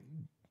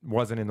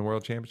wasn't in the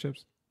world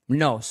championships?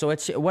 No. So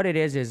what it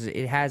is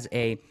it has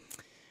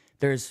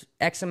there's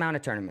X amount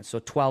of tournaments, so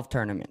 12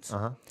 tournaments,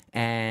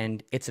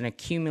 and it's an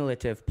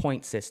accumulative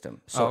point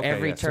system. So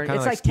every tournament,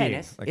 it's like skiing,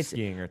 tennis. like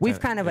skiing or we've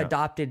tennis. kind of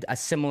adopted a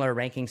similar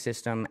ranking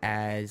system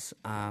as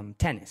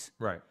tennis,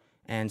 right?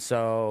 And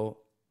so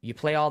you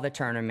play all the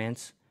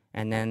tournaments,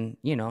 and then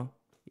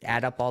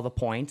add up all the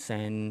points,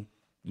 and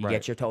you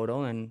get your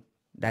total, and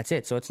that's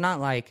it. So it's not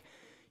like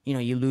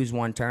you lose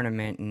one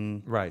tournament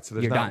and so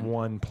there's you're not done.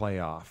 One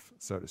playoff,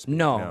 so to speak.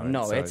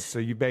 No. So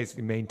you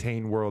basically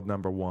maintain world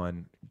number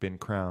 1, been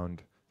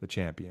crowned the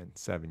champion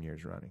 7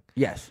 years running.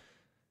 Yes.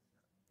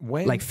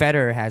 Like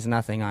Federer has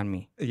nothing on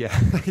me. Yeah.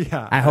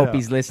 I hope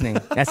he's listening.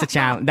 That's a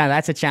challenge. No,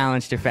 that's a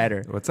challenge to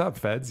Federer. What's up,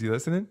 Feds? You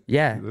listening?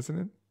 Yeah. You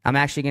listening? I'm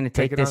actually going to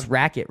take this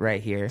racket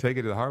right here. Take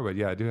it to the hardwood.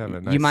 Yeah, I do have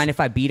a nice. You mind if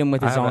I beat him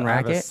with his own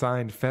racket? I have a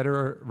signed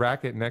Federer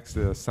racket next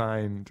to a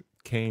signed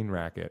Kane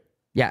racket.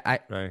 Yeah,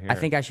 right here. I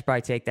think I should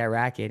probably take that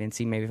racket and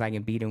see maybe if I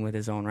can beat him with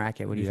his own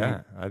racket. What do you think?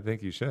 Yeah, I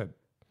think you should.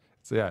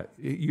 So yeah,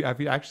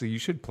 you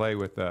should play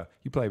with.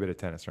 You play a bit of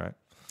tennis, right?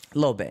 A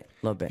little bit.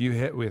 If you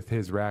hit with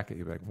his racket,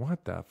 you'd be like,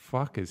 what the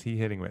fuck is he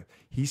hitting with?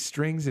 He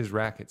strings his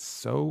racket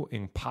so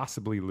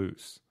impossibly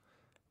loose.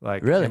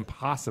 Like, really?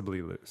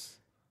 Impossibly loose.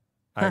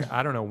 Huh.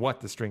 I don't know what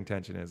the string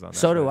tension is on that.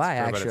 So do I,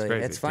 actually.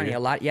 It's funny. A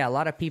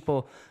lot of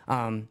people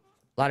in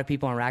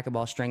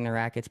racquetball string their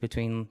rackets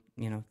between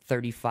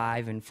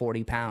 35 and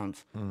 40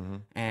 pounds. Mm-hmm.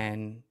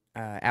 And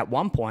at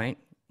one point,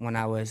 when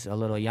I was a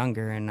little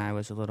younger and I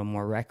was a little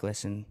more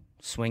reckless and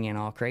swinging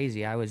all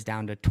crazy, I was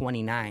down to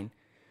 29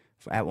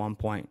 at one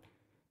point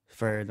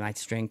for my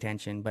string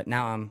tension. But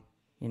now I'm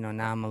a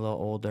little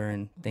older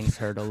and things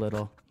hurt a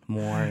little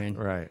more. And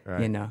right.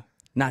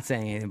 Not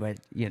saying anything, but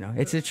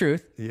it's the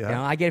truth.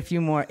 Yeah. I get a few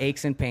more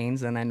aches and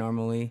pains than I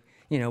normally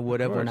would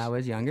have when I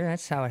was younger.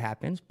 That's how it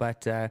happens.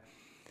 But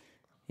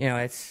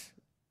it's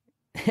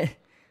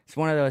it's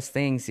one of those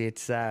things.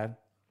 It's for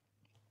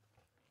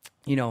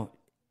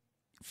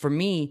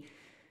me,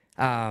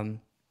 the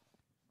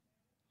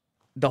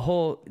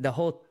whole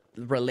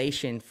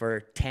relation for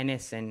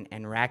tennis and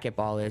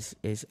racquetball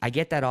is I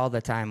get that all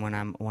the time when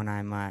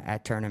I'm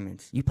at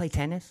tournaments. You play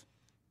tennis?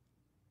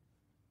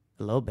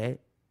 A little bit.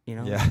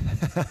 Yeah.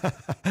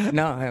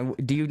 No,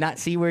 do you not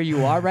see where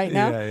you are right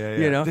now?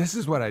 Yeah. This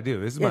is what I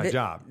do. This is my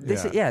job.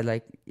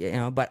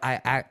 But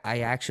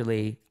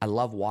I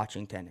love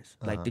watching tennis.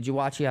 Like, did you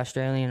watch the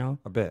Australian Open?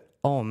 A bit.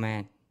 Oh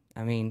man,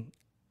 I mean,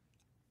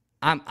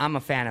 I'm a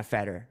fan of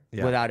Federer,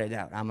 without a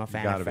doubt. I'm a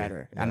fan of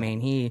Federer. I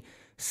mean, he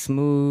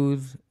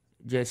smooth,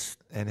 just,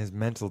 and his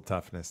mental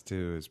toughness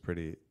too is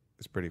pretty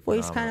phenomenal. Well,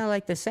 he's kind of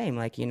like the same.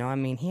 Like, you know, I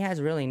mean, he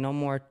has really no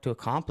more to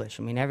accomplish.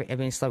 I mean,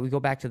 it's like we go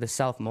back to the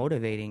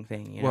self-motivating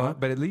thing, you know?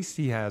 But at least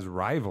he has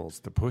rivals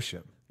to push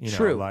him. You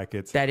True. know, like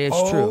that is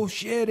true. true. Oh,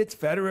 shit, it's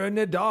Federer and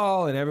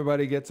Nadal, and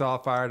everybody gets all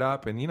fired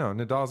up. And, you know,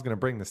 Nadal's going to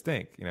bring the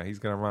stink. You know, he's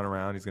going to run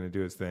around. He's going to do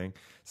his thing.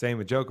 Same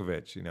with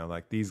Djokovic. You know,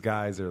 like these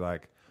guys are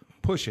like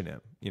pushing him,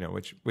 you know,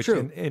 which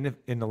in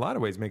a lot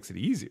of ways makes it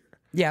easier.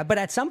 Yeah, but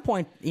at some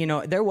point, you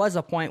know, there was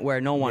a point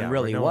where no one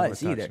really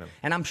was either. Him.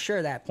 And I'm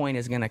sure that point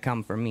is going to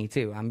come for me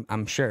too.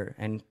 I'm sure.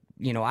 And,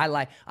 you know,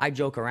 I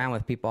joke around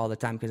with people all the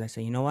time because I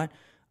say, you know what?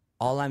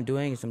 All I'm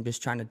doing is I'm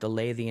just trying to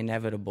delay the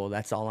inevitable.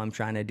 That's all I'm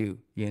trying to do,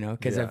 you know,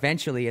 because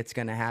eventually it's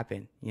going to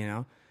happen, you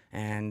know.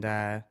 And,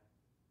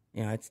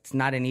 you know, it's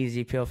not an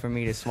easy pill for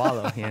me to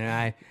swallow, you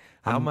know.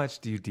 How much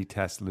do you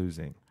detest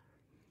losing?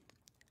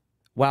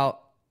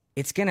 Well,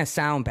 it's going to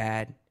sound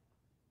bad,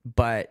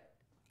 but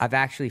I've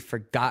actually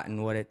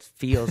forgotten what it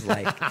feels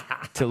like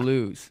to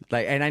lose.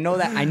 Like, and I know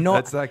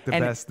that's like the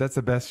best. That's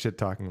the best shit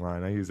talking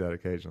line. I use that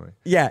occasionally.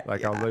 Yeah,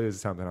 like I'll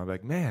lose something. I'm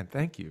like, man,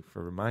 thank you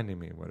for reminding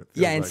me what it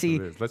feels like to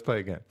lose. Let's play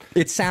again.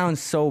 It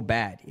sounds so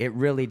bad. It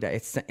really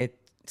does. It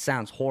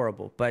sounds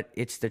horrible, but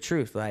it's the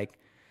truth. Like,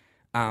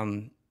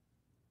 the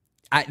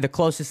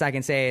closest I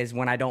can say is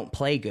when I don't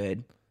play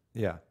good.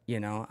 Yeah. You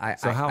know,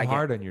 how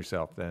hard on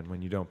yourself then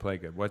when you don't play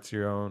good? What's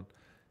your own?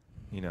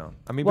 You know,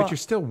 I mean, but you're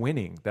still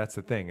winning. That's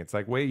the thing. It's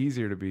like way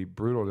easier to be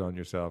brutal on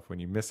yourself when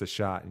you miss a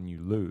shot and you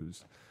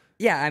lose.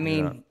 Yeah, I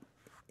mean,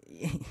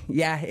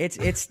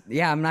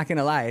 I'm not going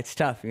to lie. It's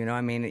tough. You know, I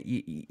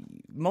mean,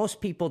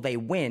 most people, they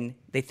win.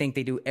 They think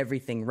they do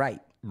everything right.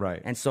 Right.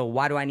 And so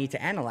why do I need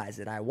to analyze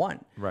it? I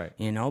won. Right.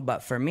 You know,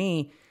 but for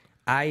me,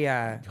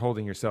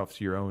 holding yourself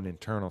to your own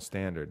internal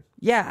standard.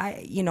 Yeah,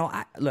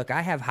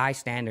 I have high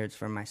standards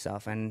for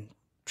myself, and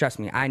trust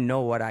me, I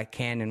know what I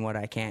can and what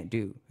I can't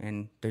do.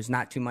 And there's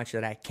not too much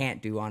that I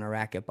can't do on a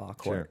racquetball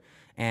court. Sure.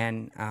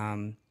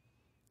 And,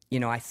 you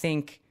know, I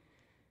think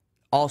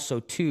also,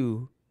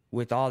 too,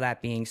 with all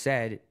that being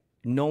said,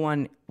 no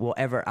one will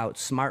ever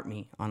outsmart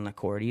me on the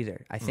court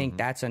either. I think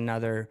that's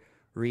another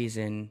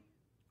reason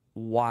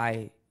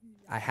why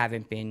I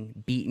haven't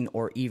been beaten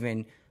or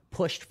even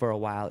pushed for a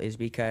while is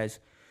because,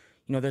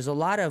 you know, there's a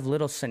lot of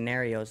little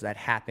scenarios that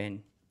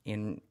happen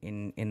in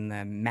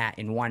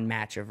one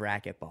match of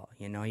racquetball.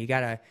 You know, you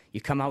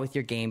come out with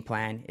your game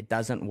plan, it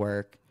doesn't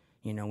work.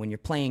 You know, when you're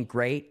playing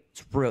great,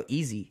 it's real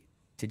easy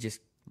to just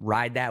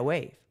ride that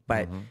wave.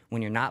 But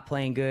when you're not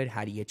playing good,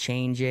 how do you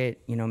change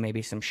it? You know,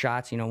 maybe some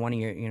shots, you know, one of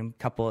your, you know,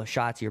 couple of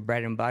shots, your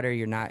bread and butter,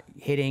 you're not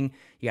hitting,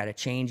 you got to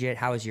change it.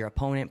 How is your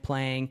opponent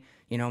playing?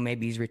 You know,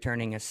 maybe he's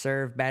returning a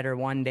serve better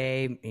one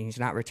day, and he's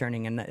not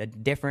returning a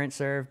different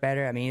serve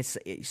better. I mean, so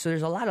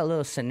there's a lot of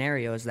little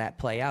scenarios that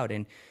play out,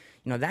 and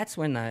you know, that's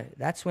when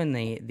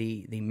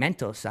the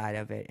mental side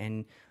of it,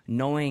 and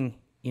knowing,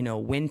 you know,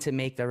 when to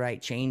make the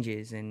right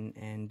changes, and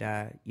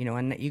you know,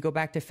 and you go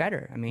back to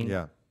Federer. I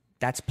mean,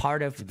 that's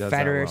part of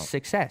Federer's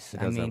success. He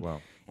does that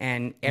well.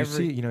 And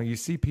you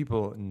see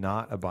people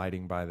not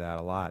abiding by that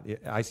a lot.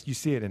 You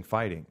see it in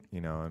fighting.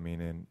 You know, I mean,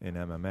 in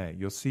MMA,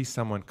 you'll see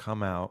someone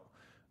come out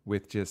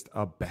with just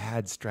a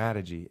bad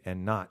strategy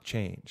and not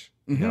change.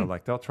 You know,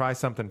 like they'll try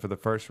something for the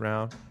first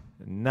round,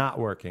 not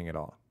working at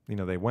all. You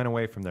know, they went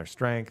away from their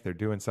strength. They're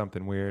doing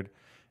something weird.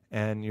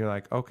 And you're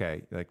like,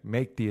 okay, like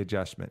make the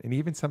adjustment. And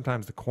even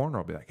sometimes the corner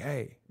will be like,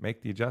 hey,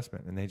 make the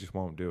adjustment. And they just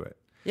won't do it.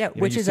 Yeah, you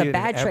know, which is a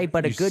bad trait,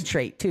 but a good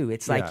trait too.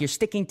 It's like you're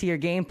sticking to your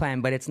game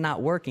plan, but it's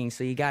not working.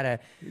 So you got to...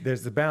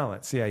 There's the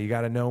balance. Yeah, you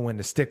got to know when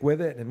to stick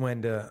with it and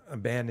when to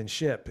abandon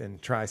ship and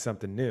try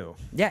something new.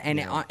 Yeah, and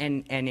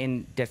and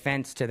in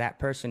defense to that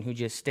person who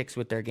just sticks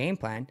with their game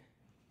plan,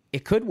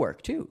 it could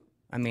work too.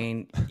 I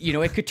mean, you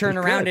know, it could turn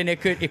around and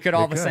it could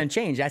all of a sudden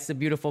change. That's the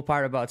beautiful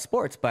part about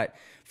sports. But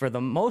for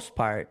the most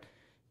part,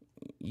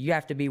 you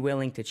have to be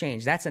willing to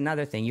change. That's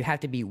another thing. You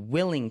have to be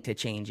willing to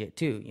change it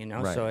too, you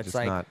know? Right. So it's just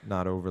like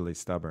not overly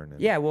stubborn.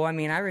 Yeah, well, I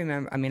mean,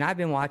 I've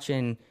been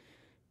watching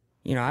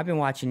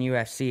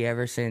UFC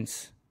ever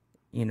since,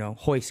 you know,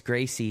 Hoist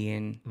Gracie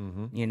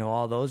and, you know,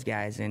 all those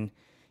guys. And,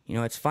 you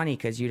know, it's funny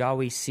because you'd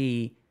always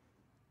see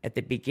at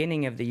the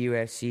beginning of the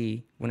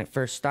UFC, when it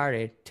first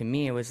started, to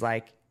me, it was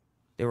like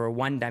they were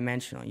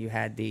one-dimensional. You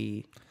had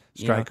the...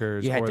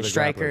 strikers, you had the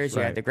strikers, grapplers,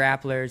 you had the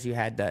grapplers, you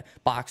had the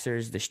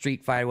boxers, the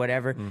street fight,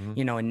 whatever,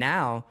 you know, and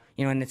now,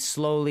 you know, and it's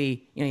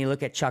slowly, you know, you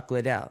look at Chuck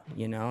Liddell,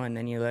 you know, and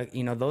then you look,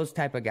 you know, those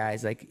type of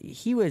guys, like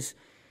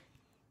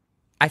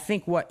I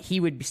think what he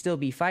would still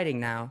be fighting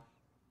now,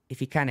 if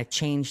he kind of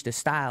changed the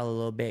style a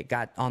little bit,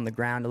 got on the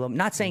ground a little,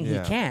 not saying he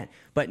can't,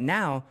 but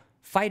now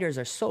fighters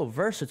are so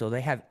versatile.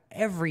 They have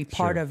every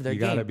part of their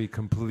game. You got to be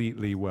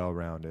completely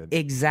well-rounded.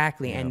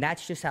 Exactly. Yeah. And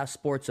that's just how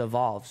sports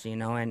evolves, you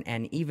know,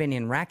 and even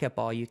in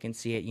racquetball, you can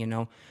see it, you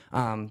know,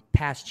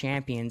 past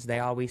champions, they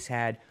always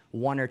had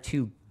one or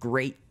two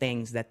great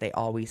things that they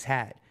always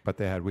had. But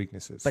they had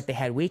weaknesses. But they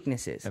had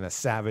weaknesses. And a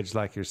savage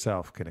like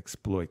yourself can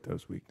exploit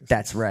those weaknesses.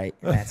 That's right.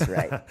 That's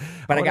right.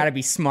 But I got to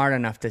be smart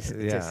enough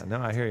to. No,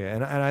 I hear you.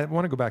 And I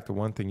want to go back to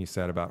one thing you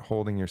said about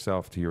holding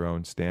yourself to your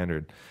own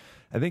standard.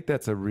 I think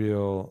that's a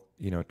real,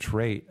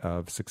 trait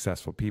of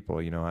successful people.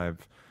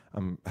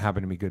 I'm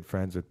happen to be good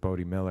friends with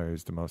Bodie Miller,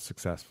 who's the most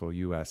successful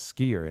U.S.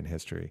 skier in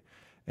history.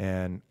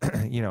 And,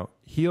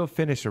 he'll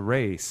finish a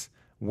race,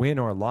 win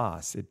or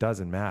loss. It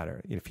doesn't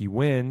matter. If he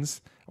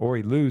wins or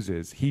he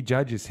loses, he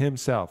judges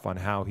himself on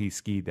how he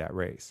skied that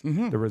race.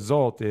 Mm-hmm. The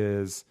result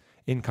is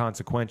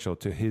inconsequential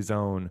to his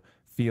own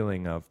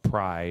feeling of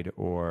pride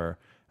or,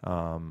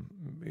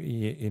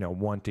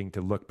 wanting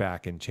to look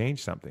back and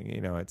change something.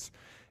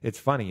 It's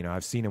funny.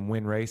 I've seen him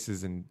win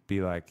races and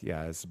be like,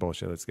 yeah, this is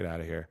bullshit. Let's get out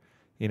of here.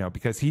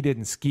 Because he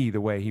didn't ski the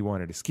way he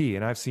wanted to ski.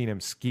 And I've seen him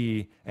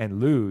ski and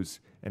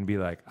lose and be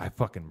like, I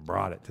fucking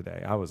brought it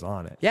today. I was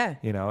on it. Yeah.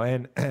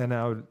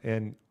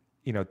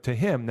 To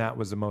him, that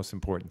was the most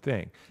important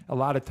thing. A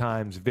lot of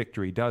times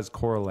victory does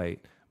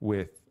correlate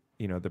with,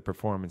 the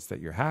performance that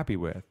you're happy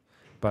with,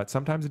 but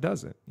sometimes it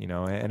doesn't,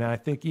 and I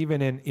think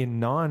even in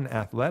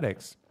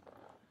non-athletics,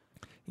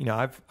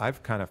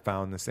 I've kind of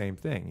found the same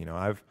thing.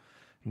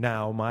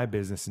 Now my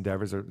business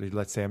endeavors are,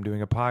 let's say I'm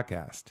doing a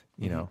podcast,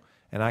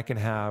 and I can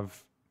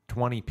have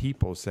 20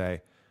 people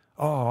say,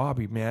 oh,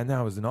 Aubrey, man,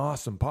 that was an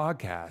awesome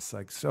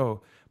podcast.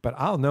 But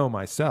I'll know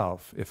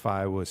myself if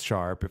I was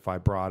sharp, if I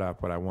brought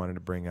up what I wanted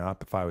to bring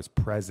up, if I was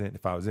present,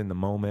 if I was in the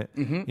moment,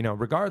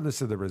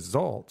 regardless of the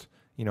result,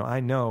 I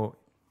know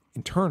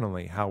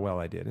internally how well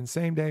I did. And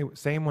same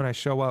when I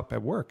show up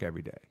at work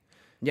every day.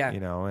 Yeah.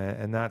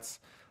 And that's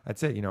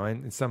it.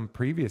 And in some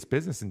previous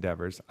business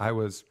endeavors, I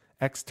was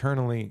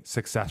externally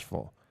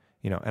successful,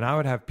 and I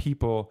would have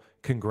people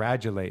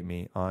congratulate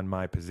me on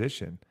my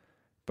position.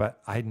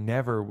 But I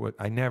never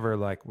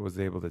was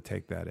able to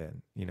take that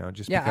in,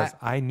 because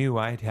I knew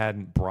I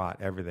hadn't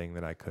brought everything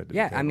that I could to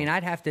the table. I mean,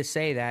 I'd have to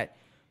say that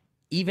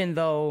even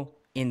though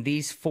in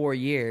these 4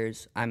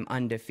 years I'm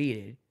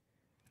undefeated,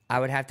 I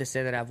would have to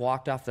say that I've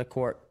walked off the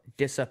court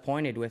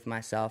disappointed with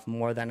myself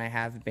more than I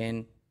have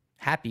been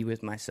happy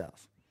with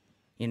myself.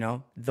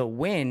 The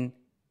win,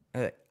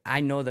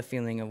 I know the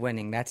feeling of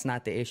winning. That's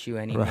not the issue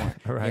anymore,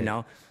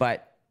 right.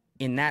 But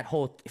in that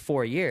whole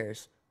 4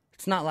 years,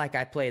 it's not like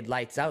I played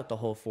lights out the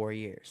whole 4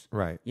 years.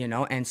 Right.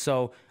 And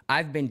so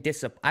I've been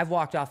I've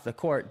walked off the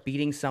court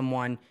beating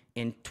someone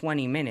in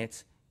 20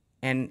 minutes,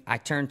 and I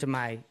turned to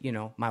my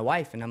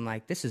wife and I'm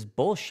like, this is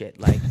bullshit.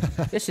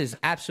 This is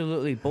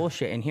absolutely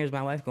bullshit. And here's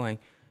my wife going,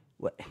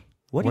 what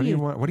do you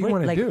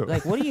want to do?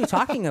 What are you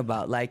talking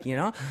about?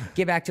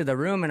 Get back to the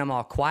room, and I'm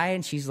all quiet,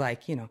 and she's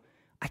like,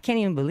 I can't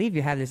even believe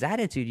you have this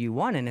attitude. You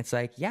won. And it's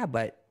like, yeah,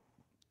 but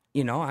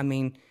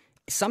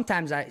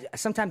sometimes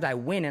I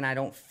win and I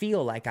don't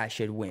feel like I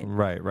should win.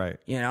 Right.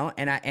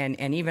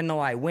 And even though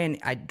I win,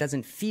 it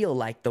doesn't feel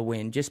like the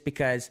win, just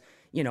because,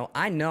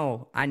 I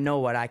know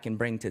what I can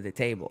bring to the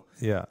table.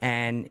 Yeah.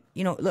 And,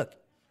 look,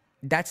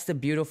 that's the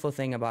beautiful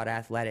thing about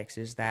athletics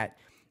is that,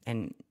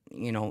 and,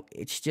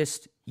 it's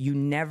just, you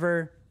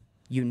never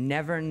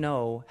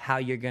know how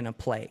you're going to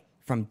play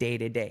from day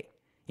to day.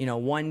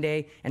 One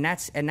day, and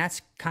that's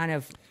kind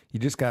of,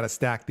 you just got to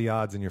stack the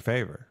odds in your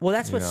favor. Well,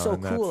 that's what's so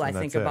cool, I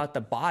think, about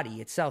the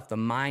body itself, the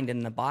mind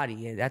and the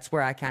body. That's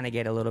where I kind of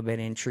get a little bit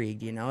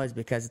intrigued, is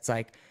because it's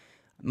like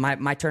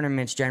my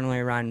tournaments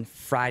generally run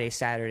Friday,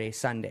 Saturday,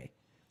 Sunday.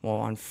 Well,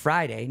 on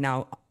Friday,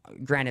 now,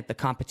 granted, the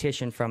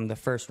competition from the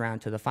first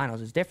round to the finals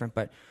is different,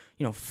 but,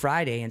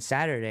 Friday and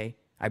Saturday,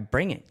 I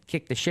bring it,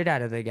 kick the shit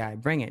out of the guy,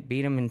 bring it,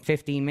 beat him in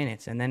 15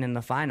 minutes. And then in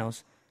the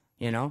finals,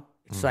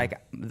 it's like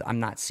I'm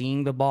not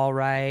seeing the ball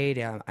right.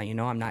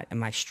 I'm not, and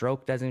my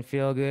stroke doesn't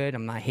feel good.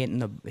 I'm not hitting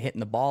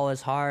the ball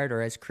as hard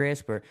or as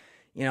crisp, or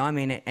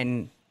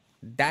and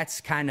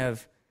that's kind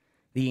of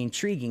the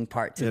intriguing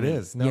part to me. It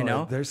is.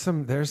 No, there's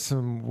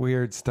some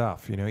weird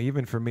stuff.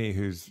 Even for me,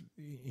 who's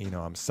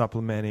I'm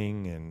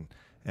supplementing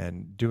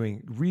and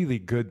doing really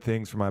good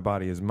things for my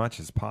body as much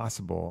as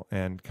possible,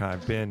 and kind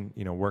of been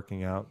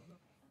working out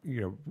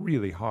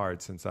really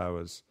hard since I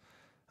was,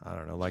 I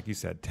don't know, like you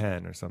said,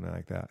 10 or something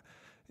like that.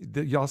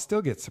 Y'all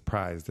still get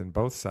surprised in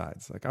both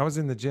sides. Like I was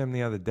in the gym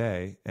the other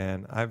day,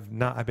 and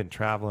I've been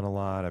traveling a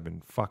lot. I've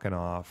been fucking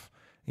off,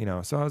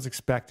 so I was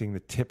expecting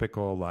the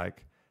typical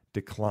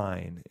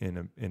decline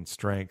in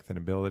strength and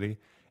ability.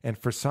 And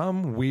for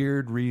some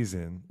weird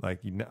reason,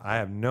 I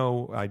have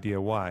no idea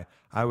why,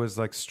 I was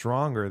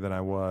stronger than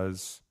I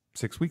was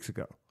 6 weeks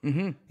ago.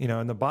 Mm-hmm.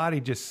 And the body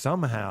just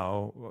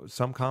somehow,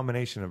 some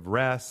combination of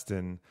rest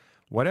and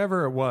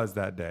whatever it was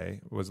that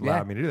day was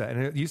allowed me to do that.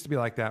 And it used to be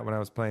like that when I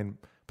was playing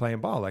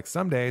ball.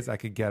 Some days I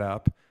could get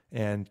up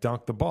and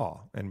dunk the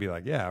ball and be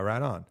like, yeah,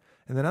 right on.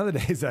 And then other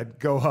days I'd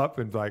go up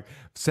and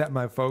set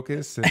my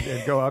focus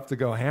and go up to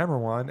go hammer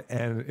one,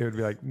 and it would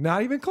be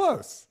not even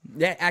close.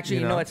 Yeah, actually,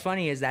 you know what's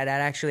funny is that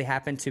actually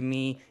happened to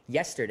me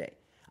yesterday.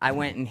 I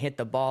went and hit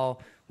the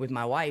ball with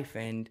my wife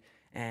and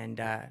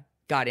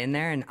got in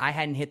there, and I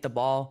hadn't hit the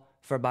ball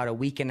for about a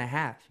week and a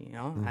half.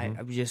 Mm-hmm.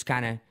 I was just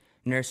kind of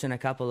nursing a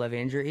couple of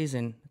injuries,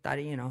 and thought,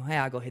 hey,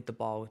 I'll go hit the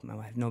ball with my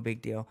wife. No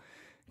big deal.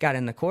 Got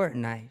in the court,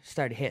 and I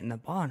started hitting the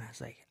ball, and I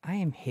was like, I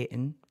am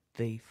hitting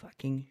the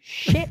fucking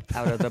shit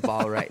out of the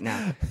ball right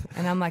now.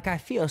 And I'm like, I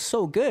feel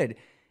so good.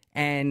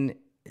 And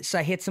so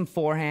I hit some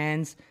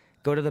forehands,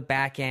 go to the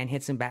backhand,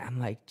 hit some back. I'm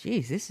like,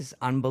 geez, this is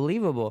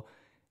unbelievable.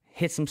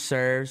 Hit some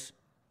serves.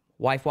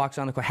 Wife walks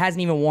on the court.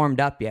 Hasn't even warmed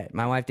up yet.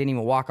 My wife didn't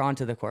even walk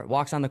onto the court.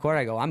 Walks on the court.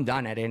 I go, I'm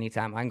done at any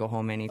time. I can go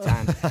home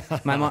anytime.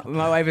 My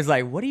wife is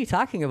like, what are you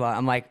talking about?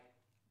 I'm like,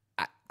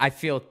 I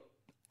feel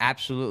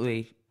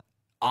absolutely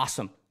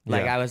awesome.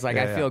 Like, I was like,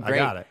 I feel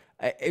great. I got it.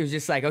 It was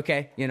just like,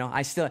 okay, it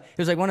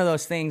was like one of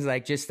those things,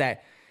 like just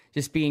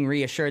being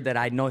reassured that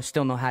I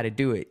still know how to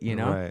do it,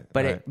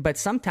 Right, but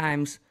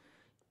sometimes,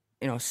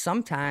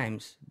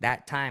 sometimes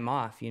that time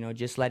off,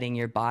 just letting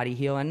your body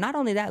heal, and not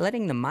only that,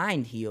 letting the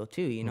mind heal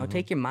too,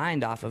 take your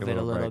mind off of it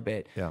a little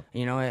bit. Yeah.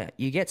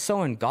 You get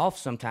so engulfed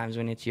sometimes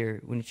when it's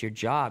your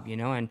job,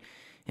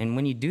 and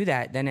when you do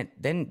that,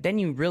 then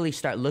you really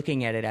start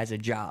looking at it as a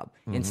job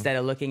instead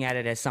of looking at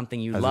it as something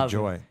you as love. A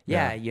joy.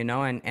 Yeah,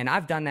 and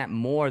I've done that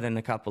more than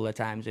a couple of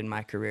times in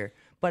my career.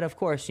 But of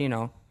course,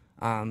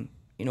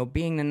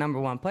 being the number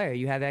one player,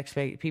 you have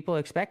people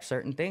expect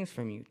certain things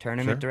from you.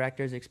 Tournament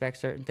directors expect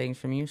certain things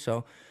from you.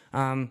 So,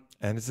 and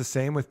it's the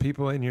same with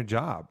people in your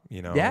job.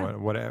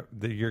 Whatever,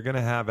 you're going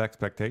to have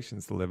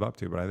expectations to live up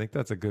to. But I think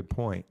that's a good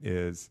point: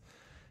 is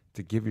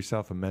to give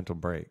yourself a mental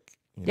break.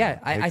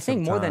 I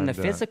think more than the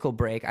physical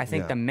break, I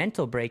think the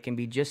mental break can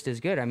be just as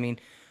good. I mean,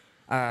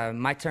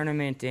 my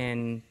tournament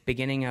in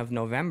beginning of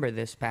November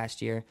this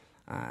past year,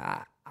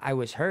 I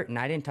was hurt and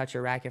I didn't touch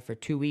a racket for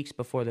 2 weeks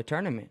before the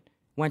tournament.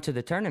 Went to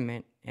the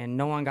tournament and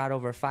no one got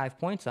over 5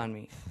 points on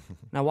me.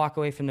 And I walk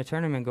away from the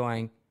tournament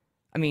going,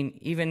 I mean,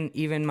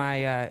 even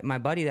my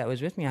buddy that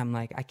was with me, I'm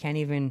like, I can't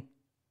even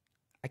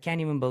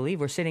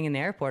believe we're sitting in the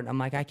airport. I'm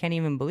like, I can't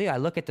even believe. I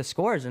look at the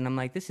scores and I'm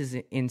like, this is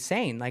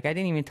insane. Like, I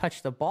didn't even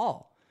touch the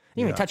ball. I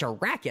didn't even touch a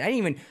racket. I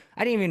didn't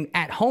even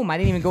at home. I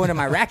didn't even go into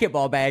my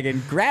racquetball bag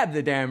and grab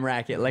the damn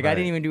racket. Like, I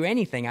didn't even do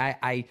anything.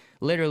 I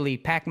literally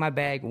packed my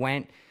bag,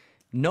 went.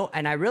 No,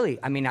 and I really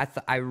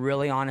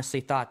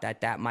honestly thought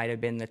that might have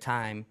been the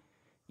time,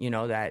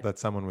 that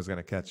someone was going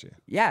to catch you.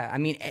 Yeah, I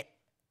mean,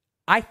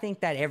 I think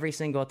that every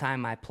single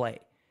time I play,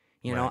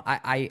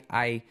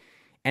 I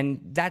and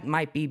that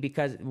might be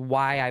because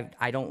why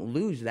I don't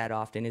lose that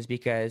often is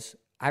because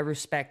I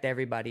respect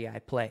everybody I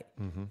play.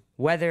 Mm-hmm.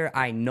 Whether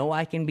I know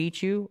I can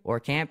beat you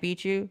or can't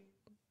beat you,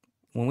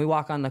 when we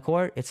walk on the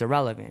court, it's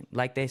irrelevant.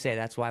 Like they say,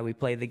 that's why we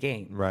play the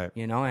game. Right.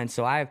 And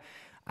so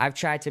I've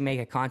tried to make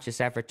a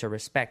conscious effort to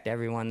respect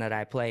everyone that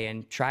I play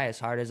and try as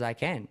hard as I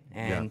can.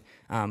 And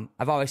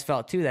I've always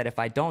felt too that if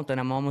I don't, then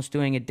I'm almost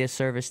doing a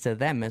disservice to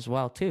them as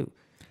well too.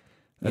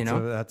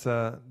 That's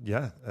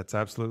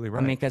absolutely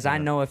right. I mean, because I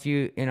know if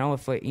you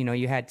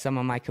had some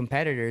of my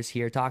competitors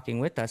here talking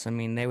with us, I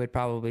mean, they would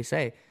probably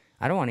say,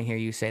 I don't want to hear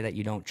you say that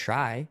you don't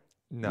try.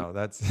 No,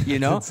 that's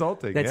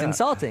insulting. That's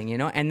insulting,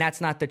 and that's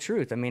not the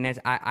truth. I mean,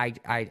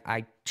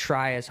 I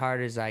try as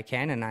hard as I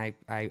can, and I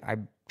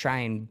try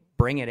and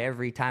bring it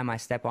every time I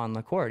step on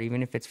the court,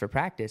 even if it's for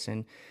practice.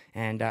 And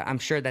I'm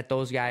sure that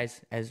those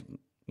guys, as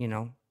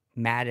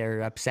mad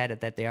or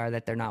upset that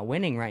they're not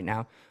winning right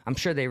now, I'm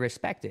sure they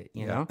respect it,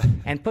 you know.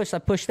 And I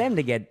push them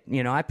to get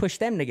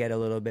a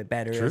little bit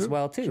better as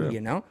well too,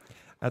 True.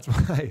 That's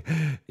why,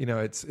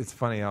 it's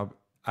funny.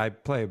 I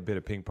play a bit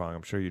of ping pong.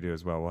 I'm sure you do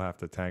as well. We'll have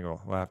to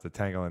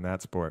tangle in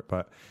that sport.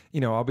 But,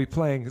 I'll be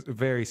playing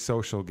very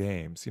social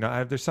games.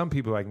 There's some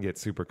people I can get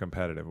super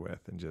competitive with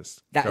and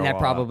just that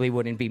probably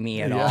wouldn't be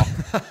me at all.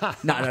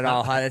 Not at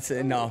all.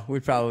 No,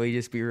 we'd probably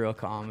just be real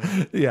calm.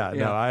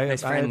 I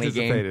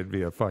anticipated it'd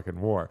be a fucking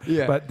war.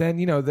 Yeah. But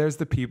then, there's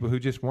the people who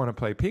just want to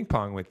play ping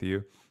pong with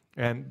you,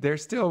 and they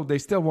still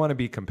want to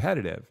be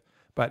competitive.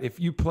 But if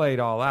you played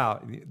all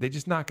out, they're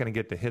just not going to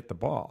get to hit the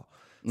ball.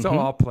 So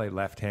I'll play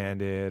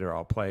left-handed, or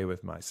I'll play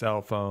with my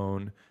cell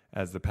phone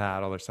as the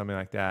paddle or something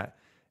like that.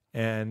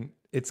 And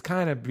it's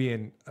kind of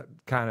being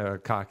a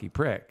cocky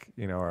prick,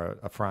 or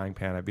a frying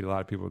pan. I beat a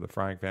lot of people with a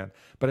frying pan.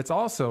 But it's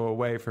also a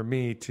way for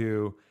me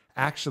to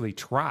actually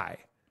try.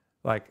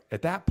 Like,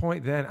 at that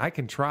point, then I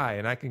can try,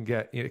 and I can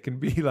it can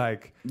be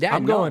like,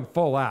 going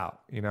full out,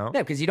 Yeah,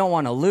 because you don't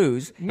want to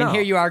lose. No. And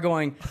here you are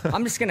going,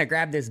 I'm just going to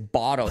grab this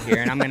bottle here,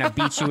 and I'm going to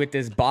beat you with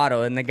this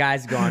bottle. And the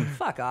guy's going,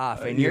 fuck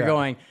off. And you're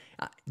going,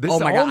 oh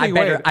my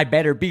God, I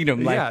better beat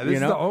him. This is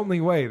the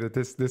only way that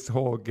this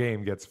whole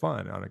game gets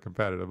fun on a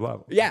competitive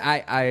level. Yeah,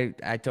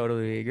 I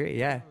totally agree.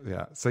 Yeah.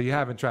 Yeah. So you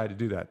haven't tried to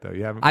do that though.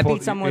 You haven't. I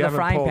beat someone with a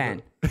frying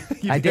pan.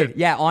 I did.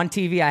 Yeah, on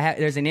TV.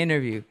 There's an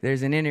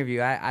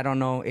interview. I don't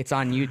know. It's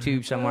on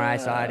YouTube somewhere. I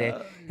saw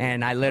it,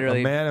 and I literally.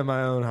 A man of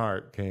my own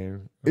heart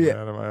came. Man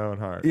of my own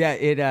heart. Yeah.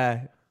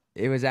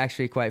 It was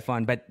actually quite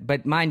fun,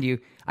 but mind you,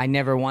 I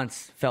never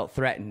once felt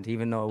threatened,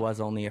 even though it was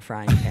only a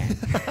frying pan.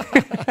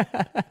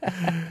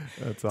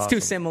 That's It's awesome. too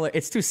similar.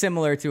 It's too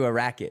similar to a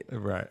racket.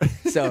 Right.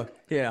 So,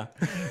 yeah.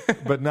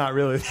 But not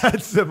really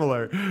that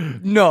similar.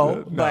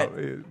 No, but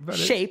but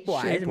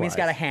shape-wise. I mean, it's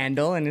got a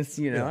handle, and it's,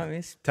 Yeah. I mean,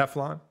 it's,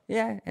 Teflon?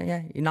 yeah,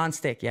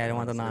 non-stick. Yeah, I don't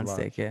want the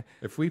non-stick, yeah.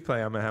 If we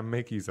play, I'm gonna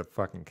make use a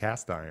fucking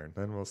cast iron.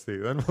 Then we'll see.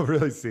 Then we'll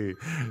really see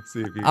if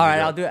you. All right,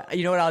 I'll do.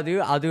 You know what I'll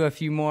do? I'll do a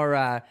few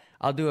more.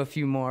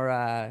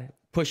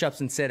 Push-ups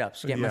and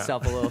sit-ups. Get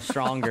myself a little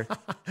stronger.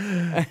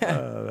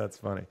 That's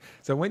funny.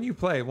 So when you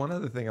play, one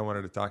other thing I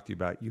wanted to talk to you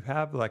about, you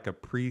have like a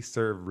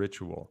pre-serve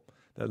ritual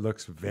that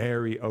looks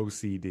very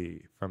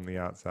OCD from the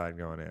outside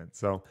going in.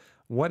 So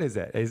what is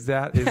that? Is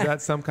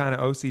that some kind of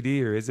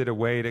OCD, or is it a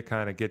way to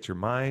kind of get your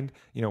mind?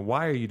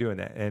 Why are you doing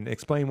that? And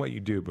explain what you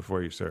do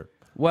before you serve.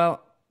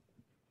 Well,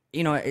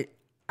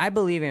 I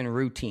believe in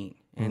routine.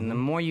 And the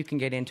more you can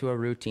get into a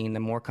routine,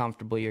 the more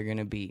comfortable you're going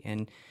to be.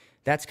 And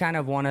that's kind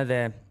of one of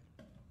the...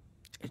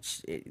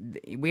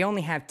 we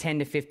only have 10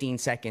 to 15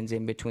 seconds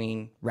in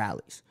between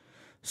rallies.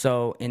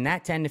 So in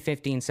that 10 to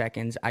 15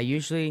 seconds, I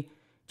usually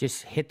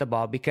just hit the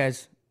ball,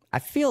 because I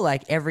feel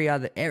like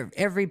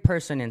every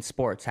person in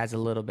sports has a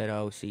little bit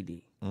of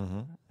OCD.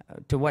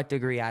 To what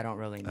degree, I don't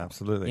really know.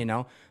 Absolutely.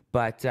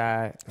 But...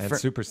 and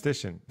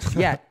superstition.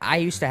 Yeah, I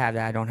used to have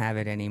that. I don't have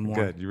it anymore.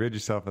 Good. You rid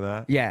yourself of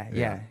that?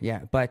 Yeah.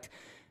 But...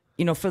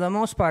 for the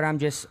most part,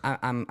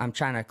 I'm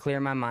trying to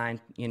clear my mind,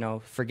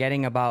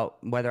 forgetting about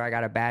whether I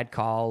got a bad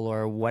call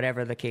or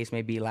whatever the case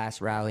may be last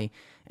rally,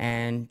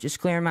 and just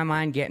clearing my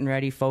mind, getting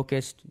ready,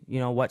 focused,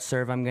 what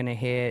serve I'm going to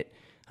hit.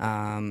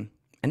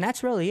 And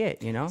that's really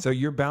it, So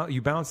you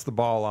bounce the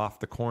ball off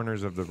the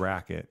corners of the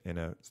racket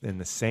in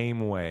the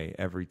same way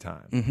every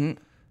time. Mm-hmm.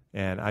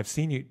 And I've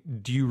seen you.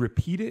 Do you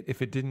repeat it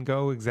if it didn't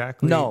go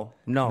exactly? No.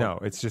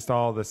 It's just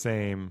all the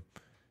same.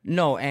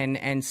 No,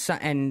 and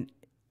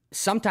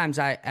sometimes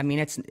I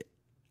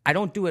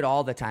don't do it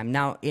all the time.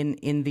 Now,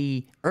 in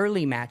the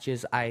early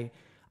matches, I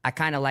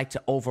kind of like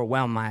to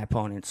overwhelm my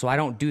opponent. So I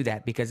don't do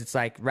that, because it's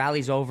like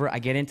rally's over, I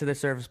get into the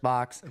service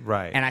box,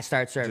 right, and I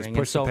start serving. Just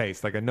push the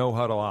pace, like a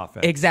no-huddle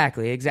offense.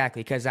 Exactly,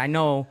 because I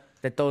know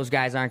that those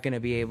guys aren't going to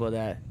be able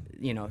to,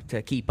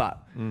 to keep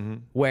up. Mm-hmm.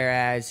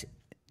 Whereas,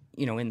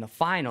 in the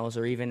finals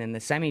or even in the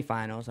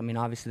semifinals,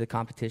 obviously the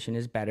competition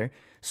is better.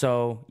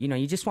 So,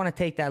 you just want to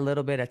take that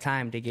little bit of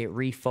time to get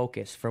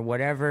refocused for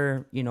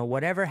whatever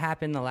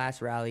happened the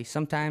last rally.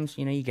 Sometimes,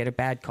 you get a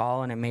bad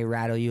call and it may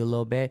rattle you a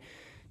little bit,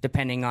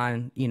 depending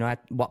on,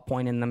 at what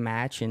point in the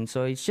match. And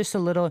so it's just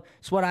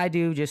it's what I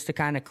do just to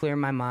kind of clear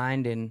my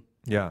mind and,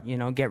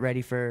 get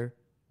ready for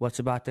what's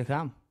about to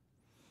come.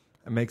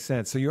 It makes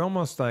sense. So you're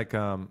almost like,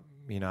 I've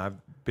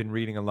been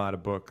reading a lot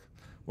of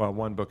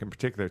one book in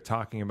particular,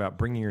 talking about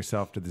bringing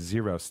yourself to the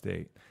zero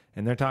state.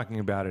 And they're talking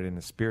about it in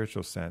a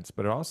spiritual sense,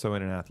 but also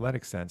in an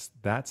athletic sense.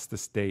 That's the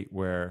state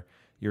where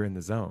you're in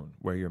the zone,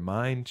 where your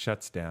mind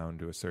shuts down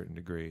to a certain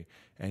degree,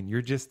 and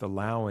you're just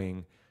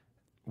allowing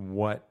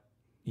what,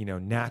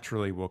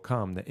 naturally will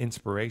come, the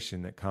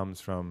inspiration that comes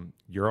from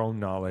your own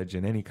knowledge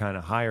and any kind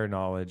of higher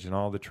knowledge and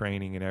all the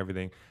training and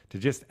everything, to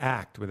just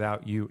act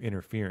without you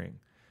interfering.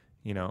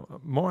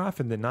 More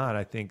often than not,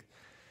 I think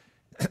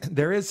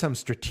there is some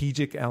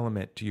strategic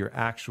element to your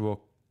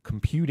actual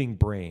computing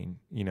brain,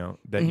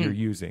 that you're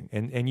using.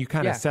 And you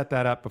kind of set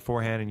that up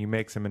beforehand and you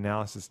make some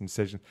analysis and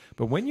decisions.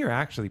 But when you're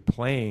actually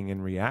playing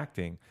and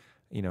reacting,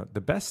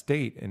 the best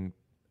state in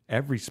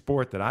every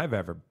sport that I've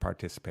ever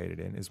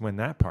participated in is when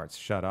that part's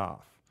shut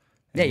off.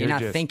 And you're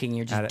not thinking,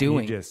 you're just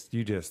doing.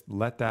 You just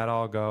let that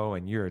all go,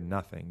 and you're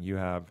nothing. You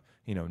have,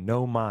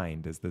 no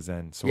mind, as the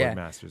Zen sword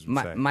masters would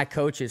say. My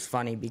coach is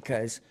funny,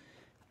 because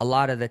a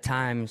lot of the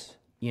times,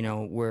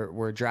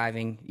 we're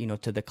driving,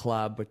 to the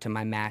club or to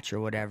my match or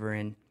whatever,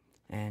 and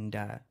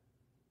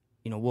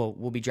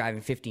we'll be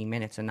driving 15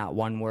 minutes and not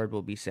one word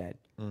will be said.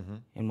 Mm-hmm.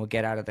 And we'll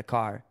get out of the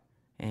car,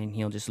 and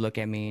he'll just look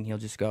at me and he'll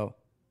just go,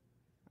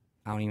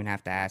 I don't even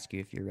have to ask you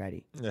if you're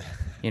ready. As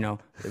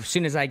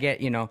soon as I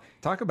get,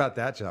 Talk about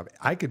that job.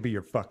 I could be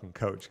your fucking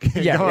coach.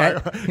 Come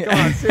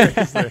on,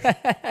 seriously.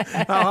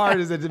 How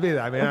hard is it to be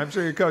that? I'm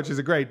sure your coach is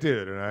a great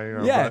dude.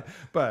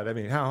 But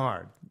how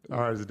hard? How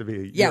hard is it to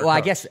be? Yeah, well,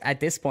 coach? I guess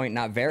at this point,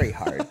 not very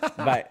hard.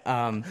 But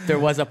there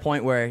was a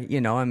point where,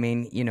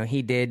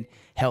 he did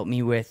help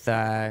me with,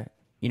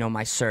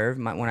 my serve.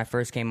 When I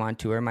first came on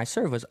tour, my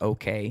serve was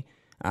okay.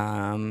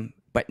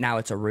 But now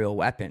it's a real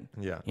weapon.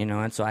 Yeah.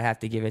 And so I have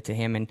to give it to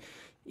him. And,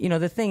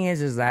 the thing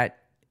is that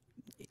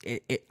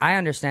I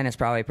understand it's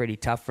probably pretty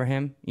tough for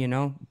him,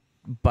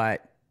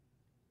 but,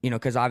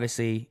 because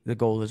obviously the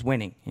goal is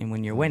winning. And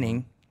when you're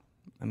winning,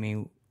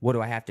 what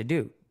do I have to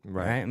do?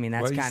 Right.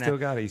 That's you kind still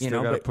got it. You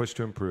still got to push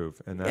to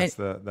improve. And that's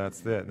it.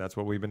 That's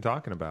what we've been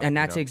talking about. And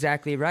that's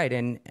exactly right.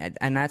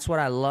 And that's what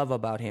I love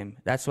about him.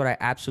 That's what I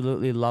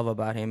absolutely love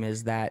about him,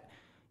 is that,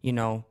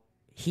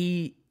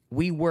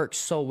 we work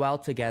so well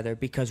together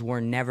because we're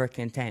never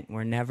content.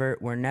 We're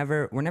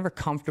never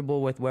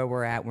comfortable with where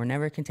we're at. We're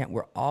never content.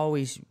 We're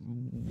always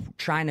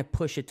trying to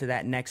push it to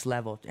that next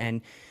level. And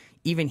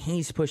even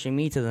he's pushing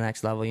me to the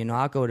next level.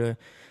 I'll go to,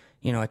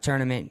 a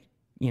tournament,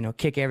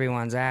 kick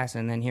everyone's ass.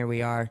 And then here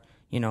we are,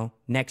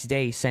 next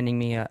day sending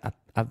me a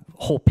a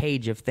whole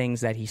page of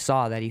things that he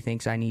saw that he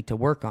thinks I need to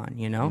work on,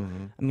 you know?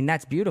 I mean,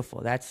 that's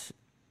beautiful. That's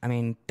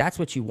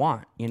what you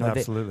want, you know?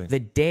 Absolutely. The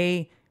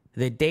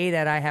day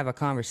that I have a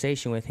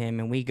conversation with him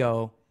and we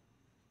go,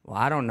 well,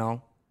 I don't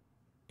know,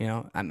 you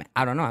know,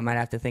 I don't know. I might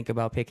have to think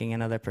about picking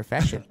another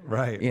profession.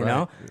 Right. You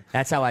know,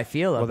 that's how I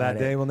feel about it. Well, that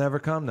day will never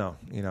come, though.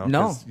 You know,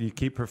 no. 'cause you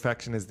keep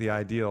perfection as the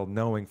ideal,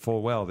 knowing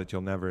full well that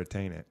you'll never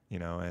attain it. You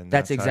know, and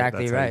that's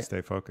exactly right. How you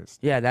stay focused.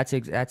 Yeah, that's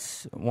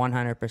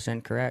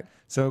 100% correct.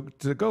 So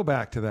to go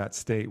back to that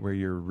state where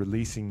you're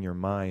releasing your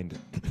mind,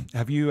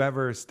 have you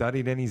ever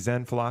studied any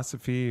Zen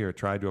philosophy or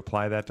tried to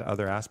apply that to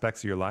other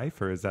aspects of your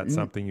life, or is that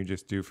something you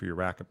just do for your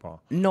racquetball?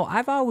 No,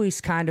 I've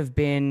always kind of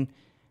been.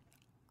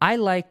 I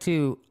like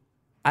to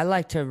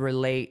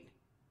relate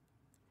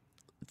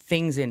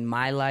things in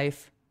my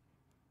life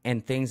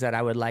and things that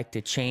I would like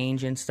to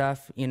change and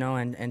stuff, you know,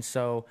 and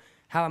so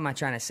how am I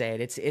trying to say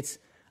it?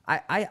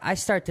 I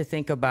start to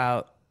think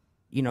about,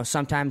 you know,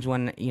 sometimes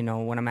when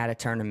I'm at a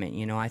tournament,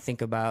 you know, I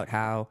think about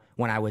how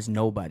when I was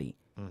nobody,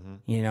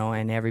 you know,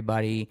 and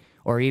everybody,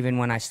 or even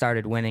when I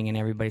started winning and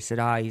everybody said,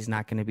 oh, he's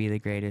not going to be the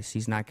greatest.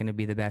 He's not going to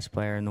be the best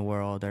player in the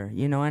world, or,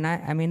 you know, and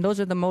I mean, those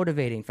are the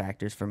motivating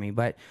factors for me,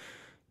 but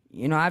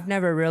you know, I've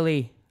never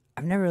really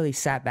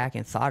sat back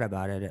and thought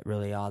about it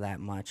really all that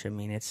much. I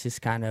mean, it's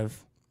just kind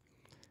of,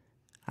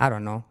 I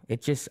don't know.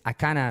 I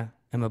kind of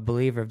am a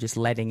believer of just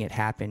letting it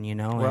happen, you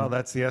know? Well,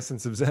 that's the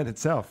essence of Zen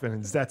itself.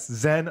 And that's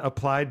Zen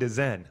applied to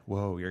Zen.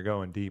 Whoa, you're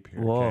going deep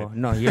here. Whoa, okay?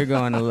 No, you're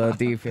going a little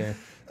deep here.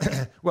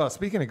 Well,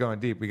 speaking of going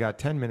deep, we got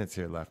 10 minutes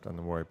here left on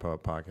the Warrior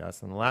Poet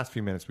podcast. And the last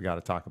few minutes we got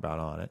to talk about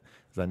On It,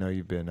 because I know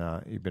you've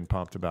been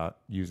pumped about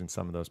using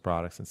some of those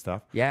products and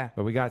stuff. Yeah.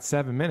 But we got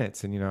 7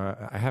 minutes, and you know,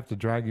 I have to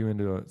drag you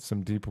into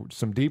some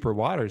deeper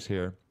waters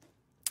here,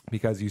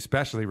 because you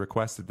specially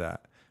requested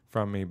that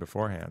from me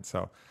beforehand.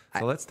 So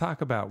let's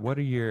talk about what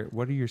are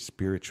your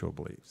spiritual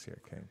beliefs here,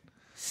 Kane?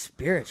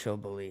 Spiritual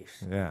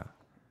beliefs. Yeah.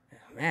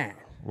 Man.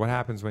 What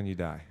happens when you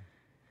die?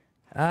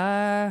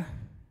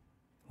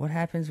 What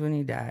happens when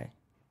you die?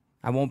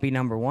 I won't be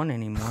number one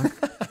anymore.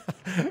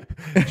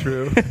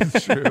 True.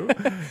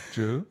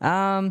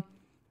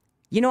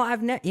 You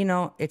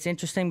know, it's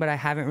interesting, but I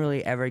haven't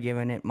really ever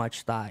given it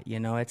much thought. You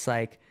know, it's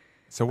like.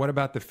 So what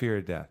about the fear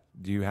of death?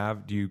 Do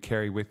you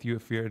carry with you a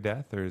fear of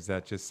death, or is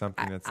that just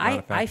something that's not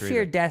a factor? I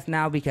fear death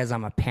now because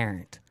I'm a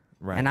parent.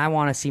 Right. And I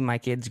want to see my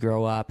kids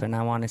grow up, and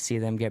I want to see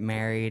them get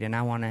married, and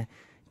I want to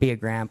be a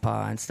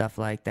grandpa and stuff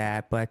like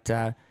that. But,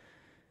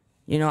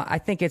 you know, I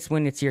think it's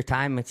when it's your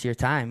time,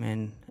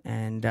 and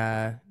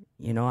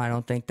you know, I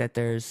don't think that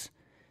there's,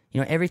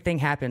 you know, everything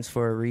happens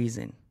for a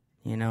reason,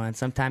 you know, and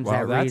sometimes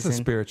that that's reason. a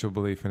spiritual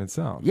belief in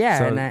itself.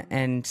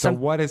 Yeah. So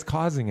what is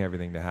causing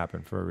everything to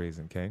happen for a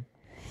reason, Kane?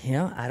 You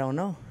know, I don't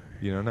know.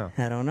 You don't know.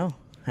 I don't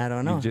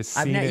know. You've just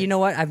seen it. You know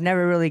what? I've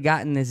never really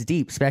gotten this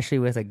deep, especially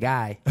with a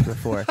guy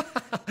before.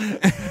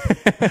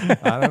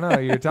 I don't know.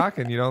 You're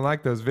talking. You don't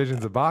like those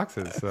visions of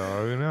boxes. So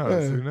who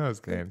knows? Who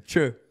knows, Kane?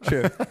 True.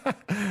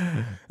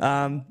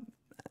 No,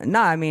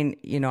 I mean,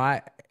 you know,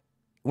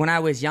 when I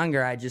was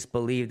younger, I just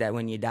believed that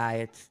when you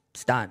die,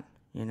 it's done.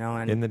 You know,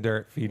 and in the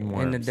dirt, feeding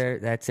worms. In the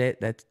dirt, that's it.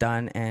 That's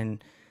done.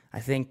 And I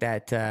think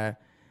that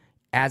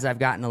as I've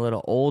gotten a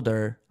little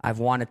older, I've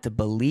wanted to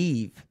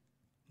believe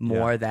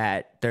more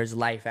that there's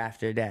life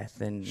after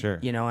death, and sure.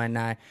 You know, and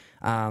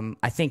I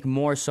think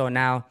more so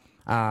now.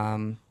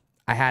 I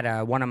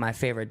had one of my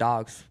favorite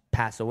dogs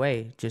pass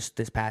away just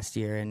this past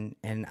year,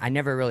 and I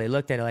never really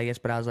looked at it like this,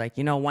 but I was like,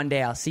 you know, one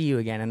day I'll see you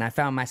again, and I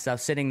found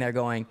myself sitting there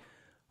going,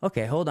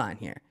 okay, hold on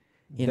here,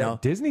 you know.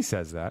 Disney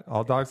says that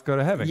all dogs go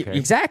to heaven.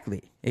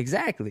 Exactly.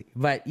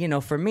 But you know,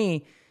 for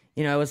me,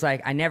 you know, it was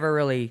like I never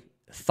really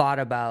thought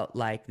about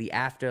like the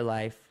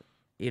afterlife,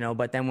 you know.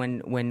 But then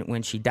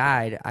when she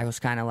died, I was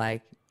kind of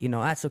like, you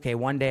know, that's okay.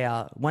 One day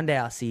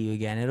I'll see you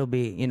again. It'll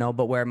be, you know.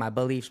 But where my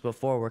beliefs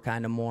before were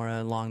kind of more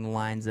along the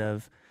lines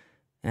of,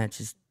 and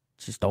it's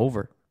just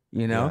over,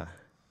 you know.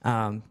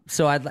 Yeah.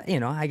 So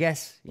I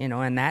guess, you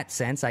know, in that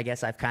sense, I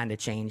guess I've kind of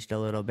changed a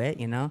little bit,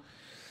 you know.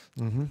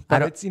 Mm-hmm.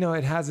 But it's, you know,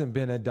 it hasn't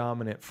been a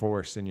dominant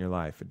force in your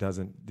life. It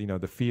doesn't, you know,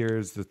 the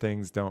fears, the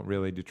things don't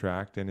really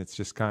detract, and it's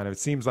just kind of, it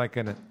seems like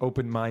an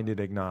open-minded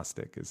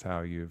agnostic is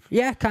how you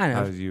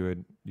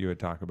would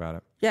talk about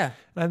it. Yeah,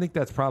 and I think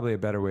that's probably a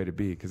better way to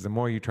be, because the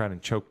more you try to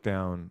choke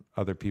down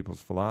other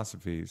people's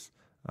philosophies,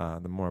 the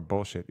more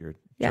bullshit you're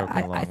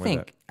choking along with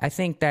it.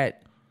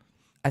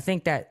 I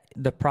think that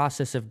the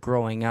process of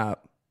growing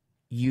up,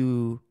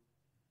 you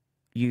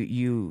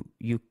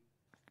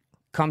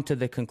come to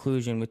the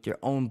conclusion with your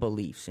own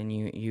beliefs, and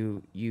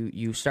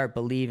you start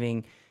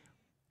believing,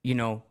 you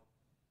know,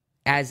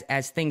 as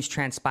things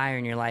transpire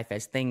in your life,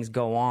 as things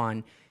go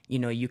on, you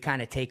know, you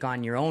kind of take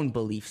on your own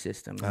belief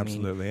system.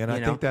 Absolutely. And I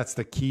think that's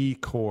the key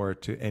core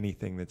to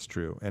anything that's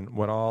true. And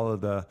what all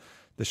of the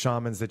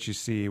shamans that you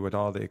see, what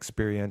all the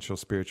experiential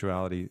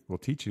spirituality will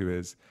teach you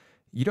is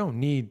you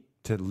don't need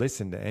to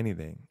listen to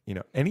anything. You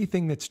know,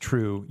 anything that's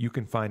true, you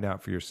can find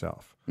out for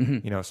yourself. Mm-hmm.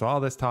 You know, so all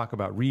this talk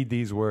about read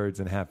these words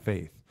and have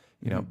faith,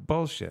 you know,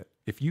 bullshit.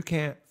 If you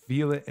can't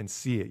feel it and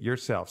see it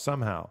yourself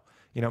somehow,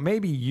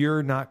 maybe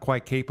you're not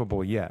quite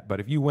capable yet, but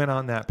if you went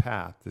on that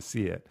path to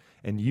see it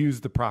and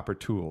use the proper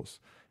tools,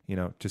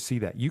 to see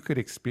that, you could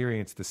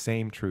experience the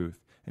same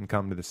truth and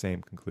come to the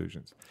same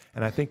conclusions.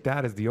 And I think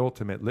that is the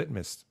ultimate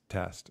litmus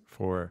test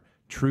for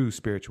true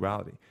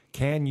spirituality.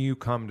 Can you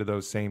come to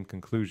those same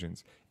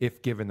conclusions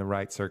if given the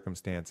right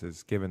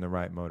circumstances, given the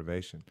right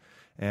motivation?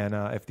 And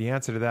if the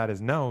answer to that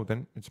is no,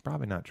 then it's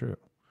probably not true.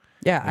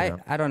 Yeah,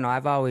 I don't know.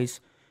 I've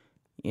always,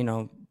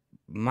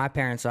 my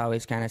parents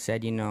always kind of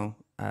said,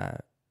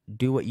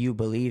 do what you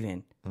believe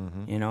in,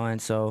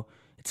 and so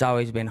it's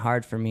always been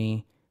hard for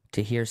me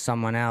to hear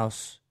someone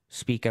else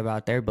speak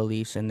about their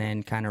beliefs and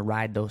then kind of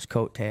ride those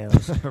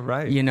coattails.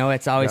 Right.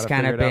 It's always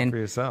kind of been, for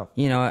yourself.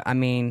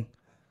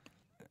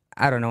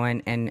 I don't know.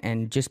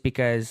 And just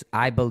because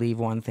I believe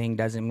one thing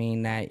doesn't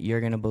mean that you're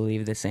going to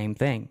believe the same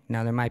thing.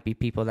 Now, there might be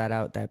people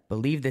that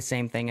believe the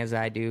same thing as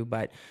I do,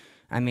 but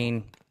I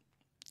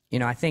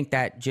think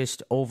that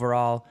just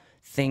overall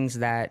things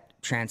that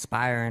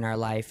transpire in our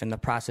life and the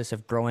process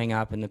of growing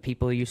up and the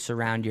people you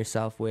surround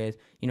yourself with,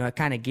 it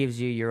kind of gives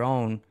you your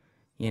own,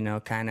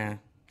 kind of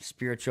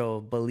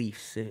spiritual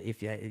beliefs,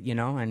 if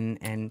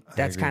and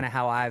that's kind of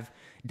how I've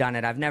done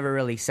it. I've never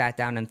really sat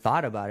down and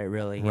thought about it,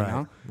 really. You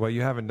know. Well,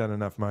 you haven't done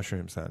enough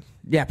mushrooms, then.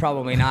 Yeah,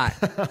 probably not.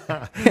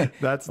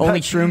 that's only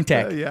shroom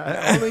tech.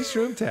 Yeah, only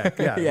shroom tech.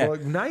 Yeah. Yeah. Well,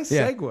 nice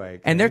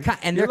segue. And they're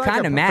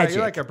kind of magic.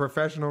 You're like a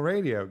professional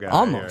radio guy.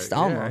 Almost.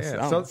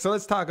 So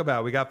let's talk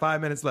about. We got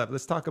 5 minutes left.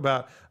 Let's talk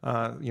about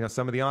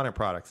some of the Onnit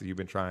products that you've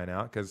been trying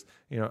out, because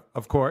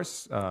of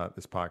course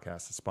this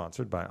podcast is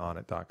sponsored by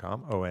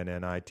Onnit.com,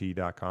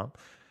 ONNIT.com,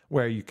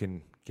 where you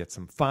can get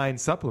some fine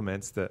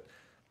supplements that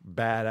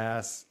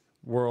badass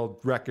world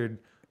record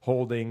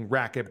holding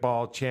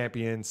racquetball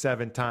champion,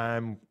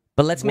 7-time.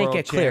 But let's make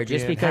it clear,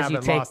 just because you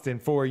take lost in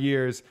 4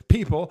 years,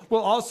 people will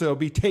also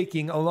be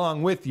taking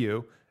along with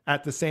you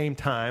at the same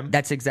time.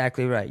 That's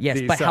exactly right.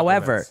 Yes, but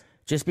however,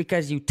 just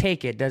because you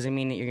take it doesn't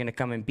mean that you're going to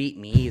come and beat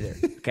me either.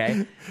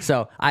 Okay,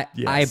 so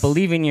I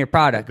believe in your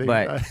product,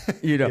 but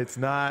it's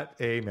not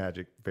a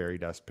magic fairy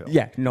dust pill.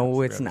 Yeah,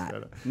 no, it's not.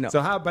 No.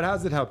 So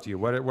how's it helped you?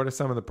 What are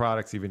some of the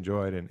products you've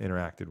enjoyed and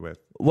interacted with?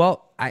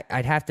 Well,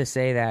 I'd have to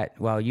say that.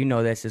 Well, you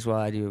know this as well.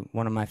 I do.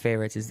 One of my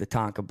favorites is the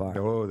Tonka bar.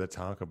 Oh, the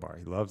Tonka bar.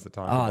 He loves the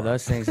Tonka bar. Oh,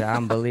 those things are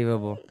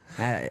unbelievable,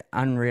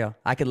 unreal.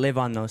 I could live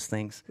on those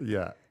things.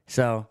 Yeah.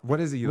 So what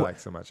is it you like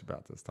so much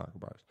about those Tonka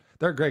bars?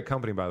 They're a great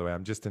company, by the way.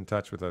 I'm just in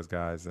touch with those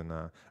guys, and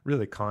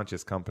really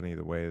conscious company,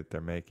 the way that they're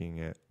making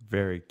it.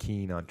 Very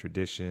keen on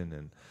tradition,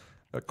 and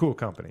a cool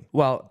company.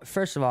 Well,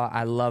 first of all,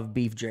 I love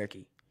beef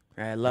jerky.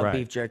 Right? I love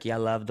beef jerky. I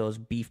love those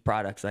beef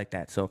products like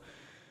that. So,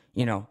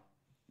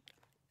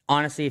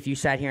 honestly, if you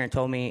sat here and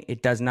told me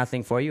it does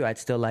nothing for you, I'd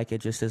still like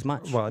it just as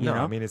much. Well, no,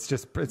 I mean,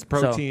 it's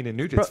protein and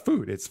nutrients. It's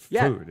food. It's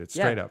food. It's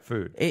straight up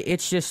food.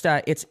 It's just,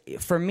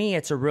 for me,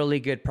 it's a really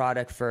good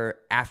product for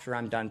after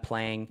I'm done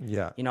playing.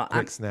 Yeah.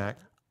 Quick snack.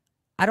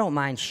 I don't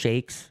mind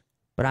shakes,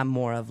 but I'm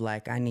more of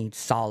like, I need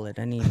solid.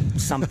 I need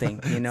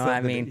something, something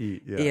I mean, to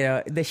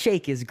eat, the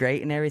shake is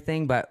great and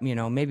everything, but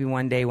maybe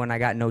one day when I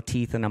got no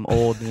teeth and I'm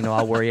old,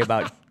 I'll worry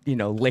about,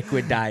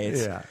 liquid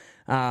diets.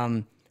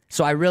 Yeah.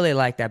 So I really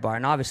like that bar.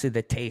 And obviously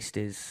the taste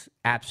is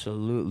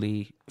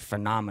absolutely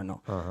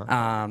phenomenal.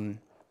 Uh-huh.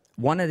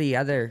 One of the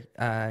other,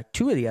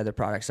 two of the other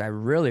products I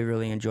really,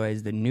 really enjoy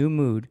is the New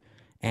Mood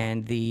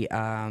and the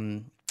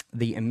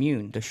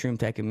Immune, the Shroom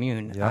Tech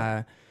Immune.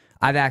 Yep.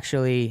 I've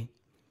actually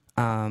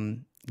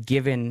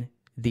given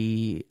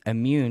the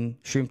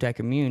Shroom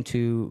Tech Immune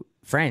to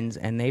friends,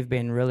 and they've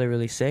been really,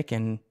 really sick,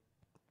 and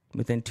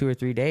within 2 or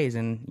 3 days,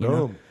 and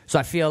so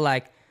I feel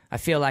like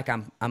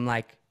I'm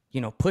like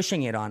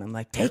pushing it on them,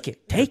 like take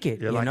it.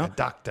 You're like a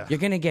doctor. You're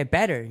gonna get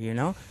better,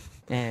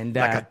 and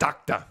like a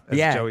doctor,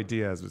 as Joey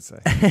Diaz would say,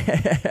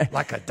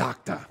 like a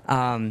doctor.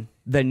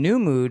 The New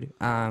Mood,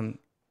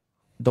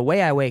 the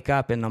way I wake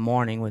up in the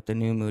morning with the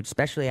New Mood,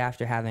 especially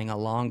after having a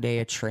long day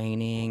of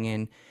training,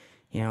 and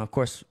of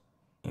course,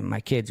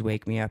 my kids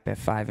wake me up at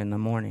 5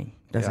 a.m.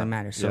 Doesn't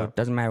matter. So it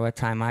doesn't matter what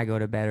time I go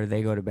to bed or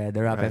they go to bed.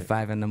 They're up at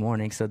 5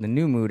 a.m. So the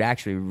New Mood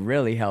actually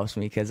really helps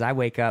me because I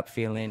wake up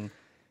feeling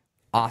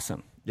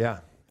awesome. Yeah.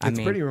 It's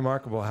pretty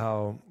remarkable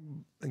how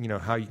you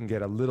can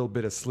get a little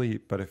bit of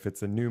sleep, but if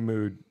it's a New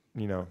Mood,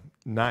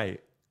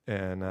 night,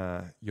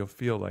 and you'll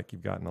feel like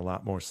you've gotten a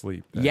lot more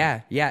sleep. Yeah.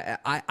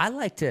 I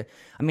like to,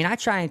 I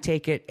try and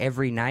take it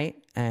every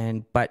night,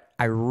 but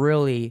I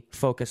really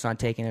focus on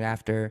taking it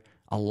after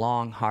a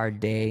long, hard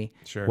day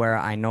where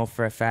I know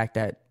for a fact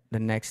that the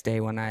next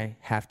day when I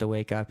have to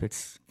wake up,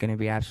 it's going to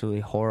be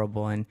absolutely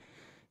horrible. And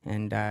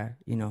I'm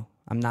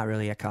not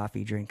really a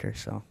coffee drinker,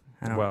 so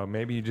I don't. Well,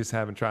 maybe you just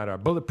haven't tried our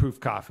bulletproof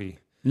coffee.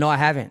 No, I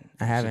haven't.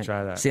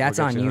 Try that. See, that's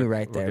on you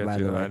right there, by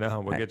the way. I know.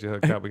 We'll get you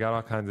hooked up. We got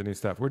all kinds of new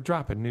stuff. We're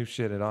dropping new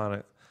shit on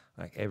it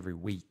like every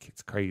week.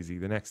 It's crazy.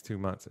 The next 2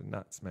 months are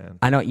nuts, man.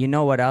 I know. You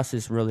know what else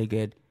is really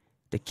good?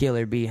 The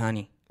Killer Bee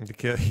Honey.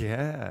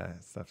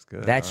 Stuff's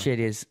good. That shit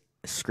is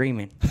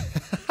screaming.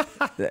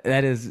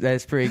 that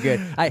is pretty good.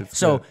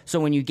 So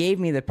when you gave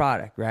me the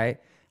product, right?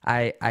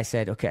 I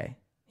said, okay,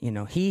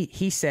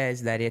 he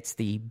says that it's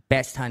the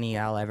best honey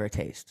I'll ever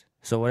taste.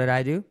 So what did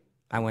I do?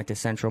 I went to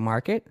Central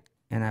Market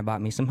and I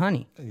bought me some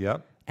honey.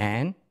 Yep.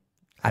 And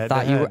I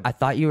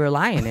thought you were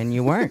lying, and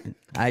you weren't.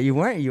 You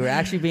weren't. You were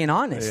actually being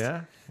honest.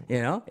 Yeah.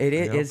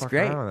 It's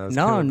great.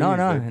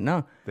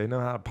 No. They know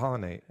how to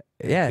pollinate.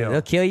 Yeah,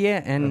 they'll kill you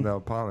and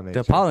they'll pollinate.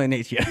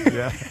 Pollinate you.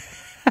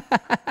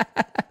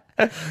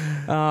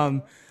 Yeah.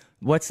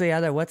 What's the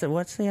other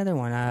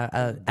one?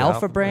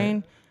 Alpha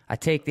Brain. I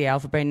take the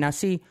Alpha Brain. Now,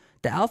 see,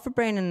 the Alpha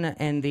Brain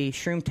and the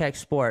Shroom Tech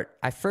Sport,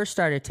 I first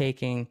started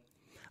taking,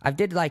 I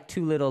did like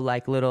two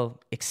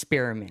little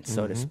experiments,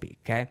 so to speak,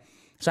 okay?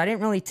 So I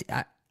didn't really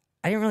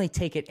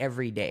take it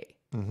every day.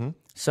 Mm-hmm.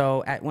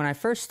 So when I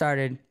first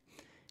started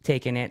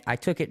taking it, I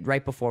took it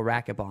right before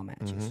racquetball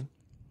matches. Mm-hmm.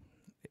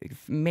 It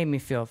made me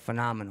feel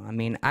phenomenal. I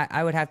mean,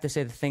 I would have to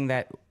say the thing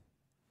that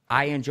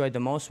I enjoyed the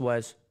most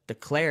was the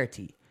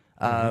clarity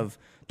of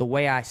the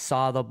way I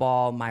saw the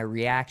ball, my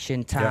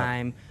reaction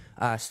time,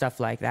 stuff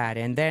like that.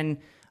 And then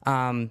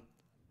I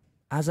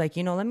was like,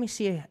 let me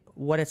see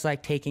what it's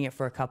like taking it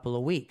for a couple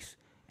of weeks.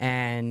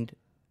 And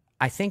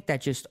I think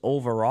that just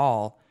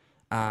overall,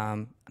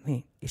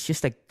 it's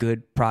just a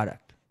good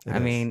product. I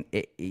mean,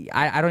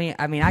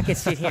 I could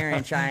sit here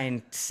and try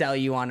and sell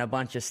you on a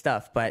bunch of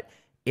stuff, but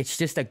it's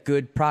just a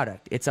good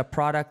product. It's a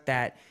product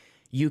that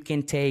you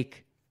can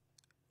take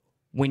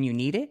when you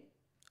need it,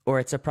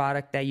 or it's a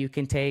product that you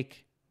can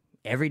take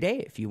every day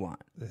if you want.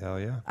 Hell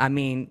yeah. I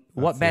mean,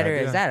 what better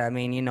is that? I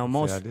mean,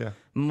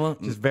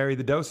 just vary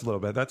the dose a little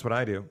bit. That's what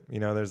I do.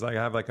 There's I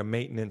have a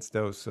maintenance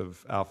dose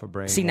of Alpha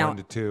Brain, 1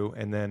 to 2.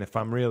 And then if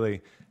I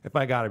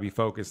got to be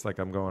focused, like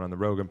I'm going on the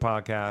Rogan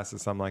podcast or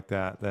something like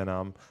that, then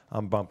I'm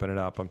bumping it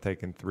up. I'm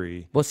taking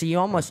 3. Well, see, you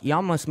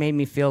almost made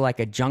me feel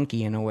like a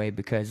junkie in a way,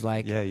 because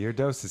yeah, your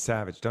dose is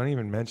savage. Don't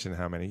even mention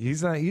how many.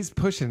 He's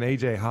pushing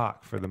AJ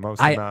Hawk for the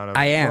most amount of.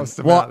 I am.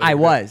 Well, I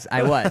was.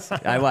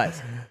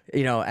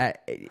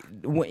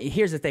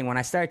 Here's the thing. When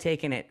I started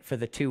taking it for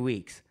the 2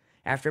 weeks,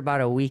 after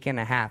about a week and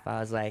a half, I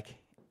was like,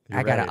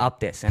 I got to up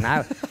this. And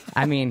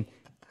I mean,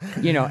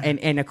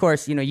 and of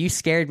course, you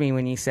scared me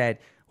when you said,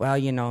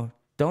 well,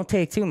 don't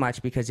take too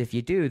much, because if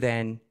you do,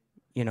 then,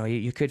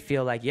 you could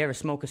feel like, you ever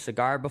smoke a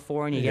cigar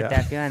before and you get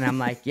that feeling? And I'm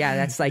like,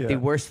 that's the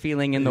worst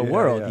feeling in the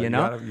world, You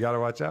got to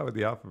watch out with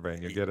the Alpha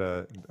Brain. You'll get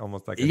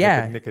almost like a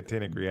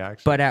nicotinic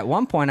reaction. But at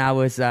one point I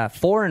was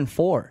 4 and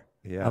 4.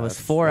 Yeah, I was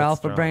 4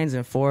 Alpha Brains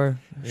and 4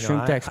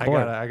 Shroom Tech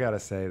Sport. I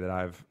gotta say that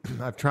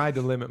I've tried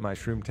to limit my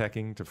Shroom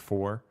Teching to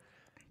 4,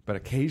 but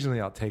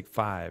occasionally I'll take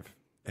 5,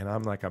 and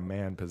I'm like a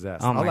man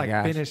possessed.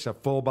 I'll finish a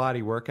full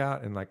body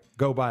workout and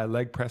go buy a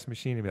leg press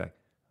machine and be like,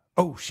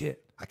 oh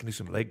shit, I can do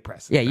some leg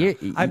presses. Yeah,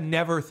 I've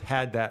never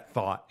had that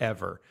thought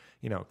ever.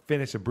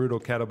 Finish a brutal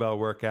kettlebell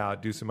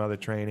workout, do some other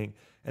training,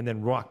 and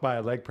then walk by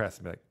a leg press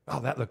and be like, oh,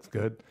 that looks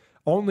good.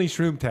 Only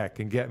Shroom Tech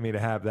can get me to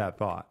have that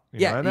thought.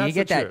 And that's you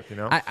get the that.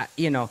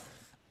 Truth,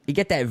 you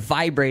get that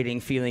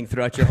vibrating feeling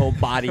throughout your whole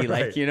body,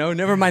 right.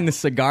 Never mind the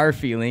cigar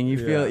feeling. You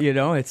feel,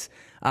 it's.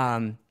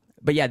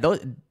 But yeah,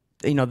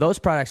 those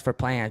products for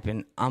playing have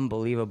been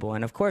unbelievable.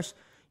 And of course,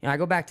 I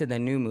go back to the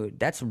New Mood.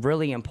 That's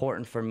really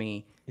important for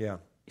me. Yeah.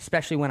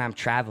 Especially when I'm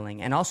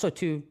traveling, and also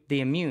to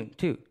the Immune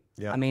too.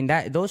 Yeah. I mean,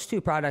 those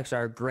two products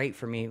are great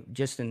for me,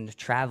 just in the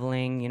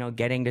traveling,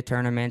 getting to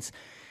tournaments,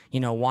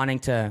 wanting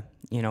to,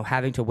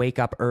 having to wake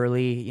up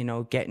early,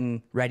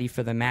 getting ready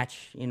for the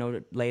match,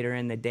 later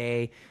in the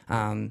day.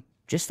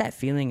 Just that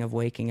feeling of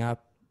waking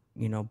up,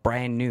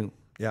 brand new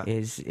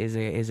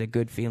is a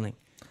good feeling.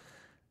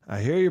 I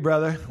hear you,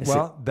 brother.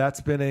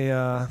 That's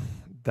been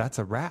that's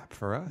a wrap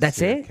for us.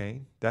 That's it,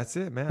 Kane. That's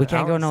it, man. We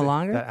can't go no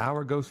longer. That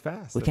hour goes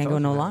fast. We can't go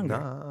no longer.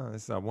 No,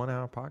 it's a 1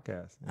 hour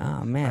podcast.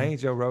 Oh man, I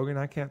ain't Joe Rogan.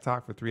 I can't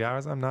talk for 3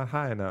 hours. I'm not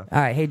high enough.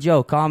 All right, hey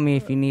Joe, call me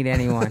if you need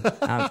anyone.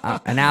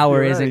 An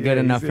hour isn't good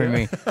enough for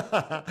me.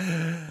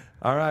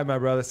 All right, my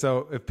brother.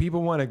 So if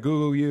people want to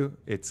Google you,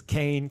 it's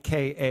Kane,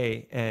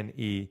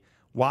 Kane,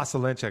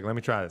 Waselenchuk. Let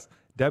me try this.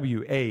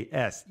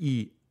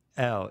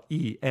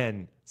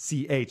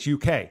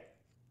 Waselenchuk.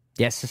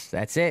 Yes,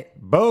 that's it.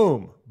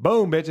 Boom,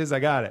 bitches. I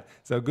got it.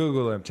 So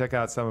Google him. Check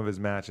out some of his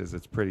matches.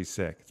 It's pretty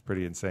sick. It's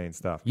pretty insane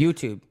stuff.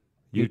 YouTube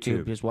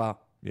as well.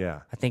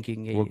 Yeah, I think you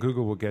can get. Well,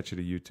 Google will get you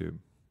to YouTube.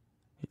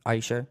 Are you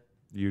sure?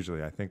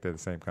 Usually, I think they're the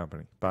same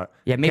company. But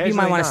yeah, maybe you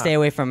might want to stay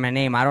away from my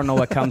name. I don't know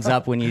what comes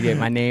up when you get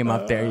my name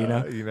up there. You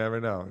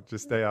never know.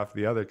 Just stay off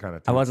the other kind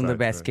of. I wasn't the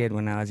best kid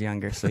when I was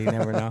younger, so you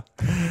never know.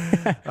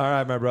 All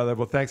right, my brother.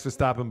 Well, thanks for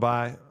stopping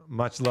by.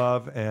 Much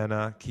love,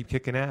 and keep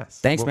kicking ass.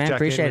 Thanks, man.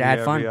 Appreciate it. I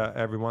had fun.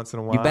 Every once in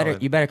a while.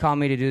 You better call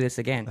me to do this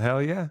again.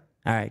 Hell yeah.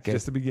 All right, good.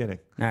 Just the beginning.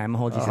 All right, I'm gonna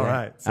hold you to that. All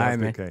right. All right,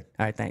 man. Good,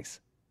 All right, thanks.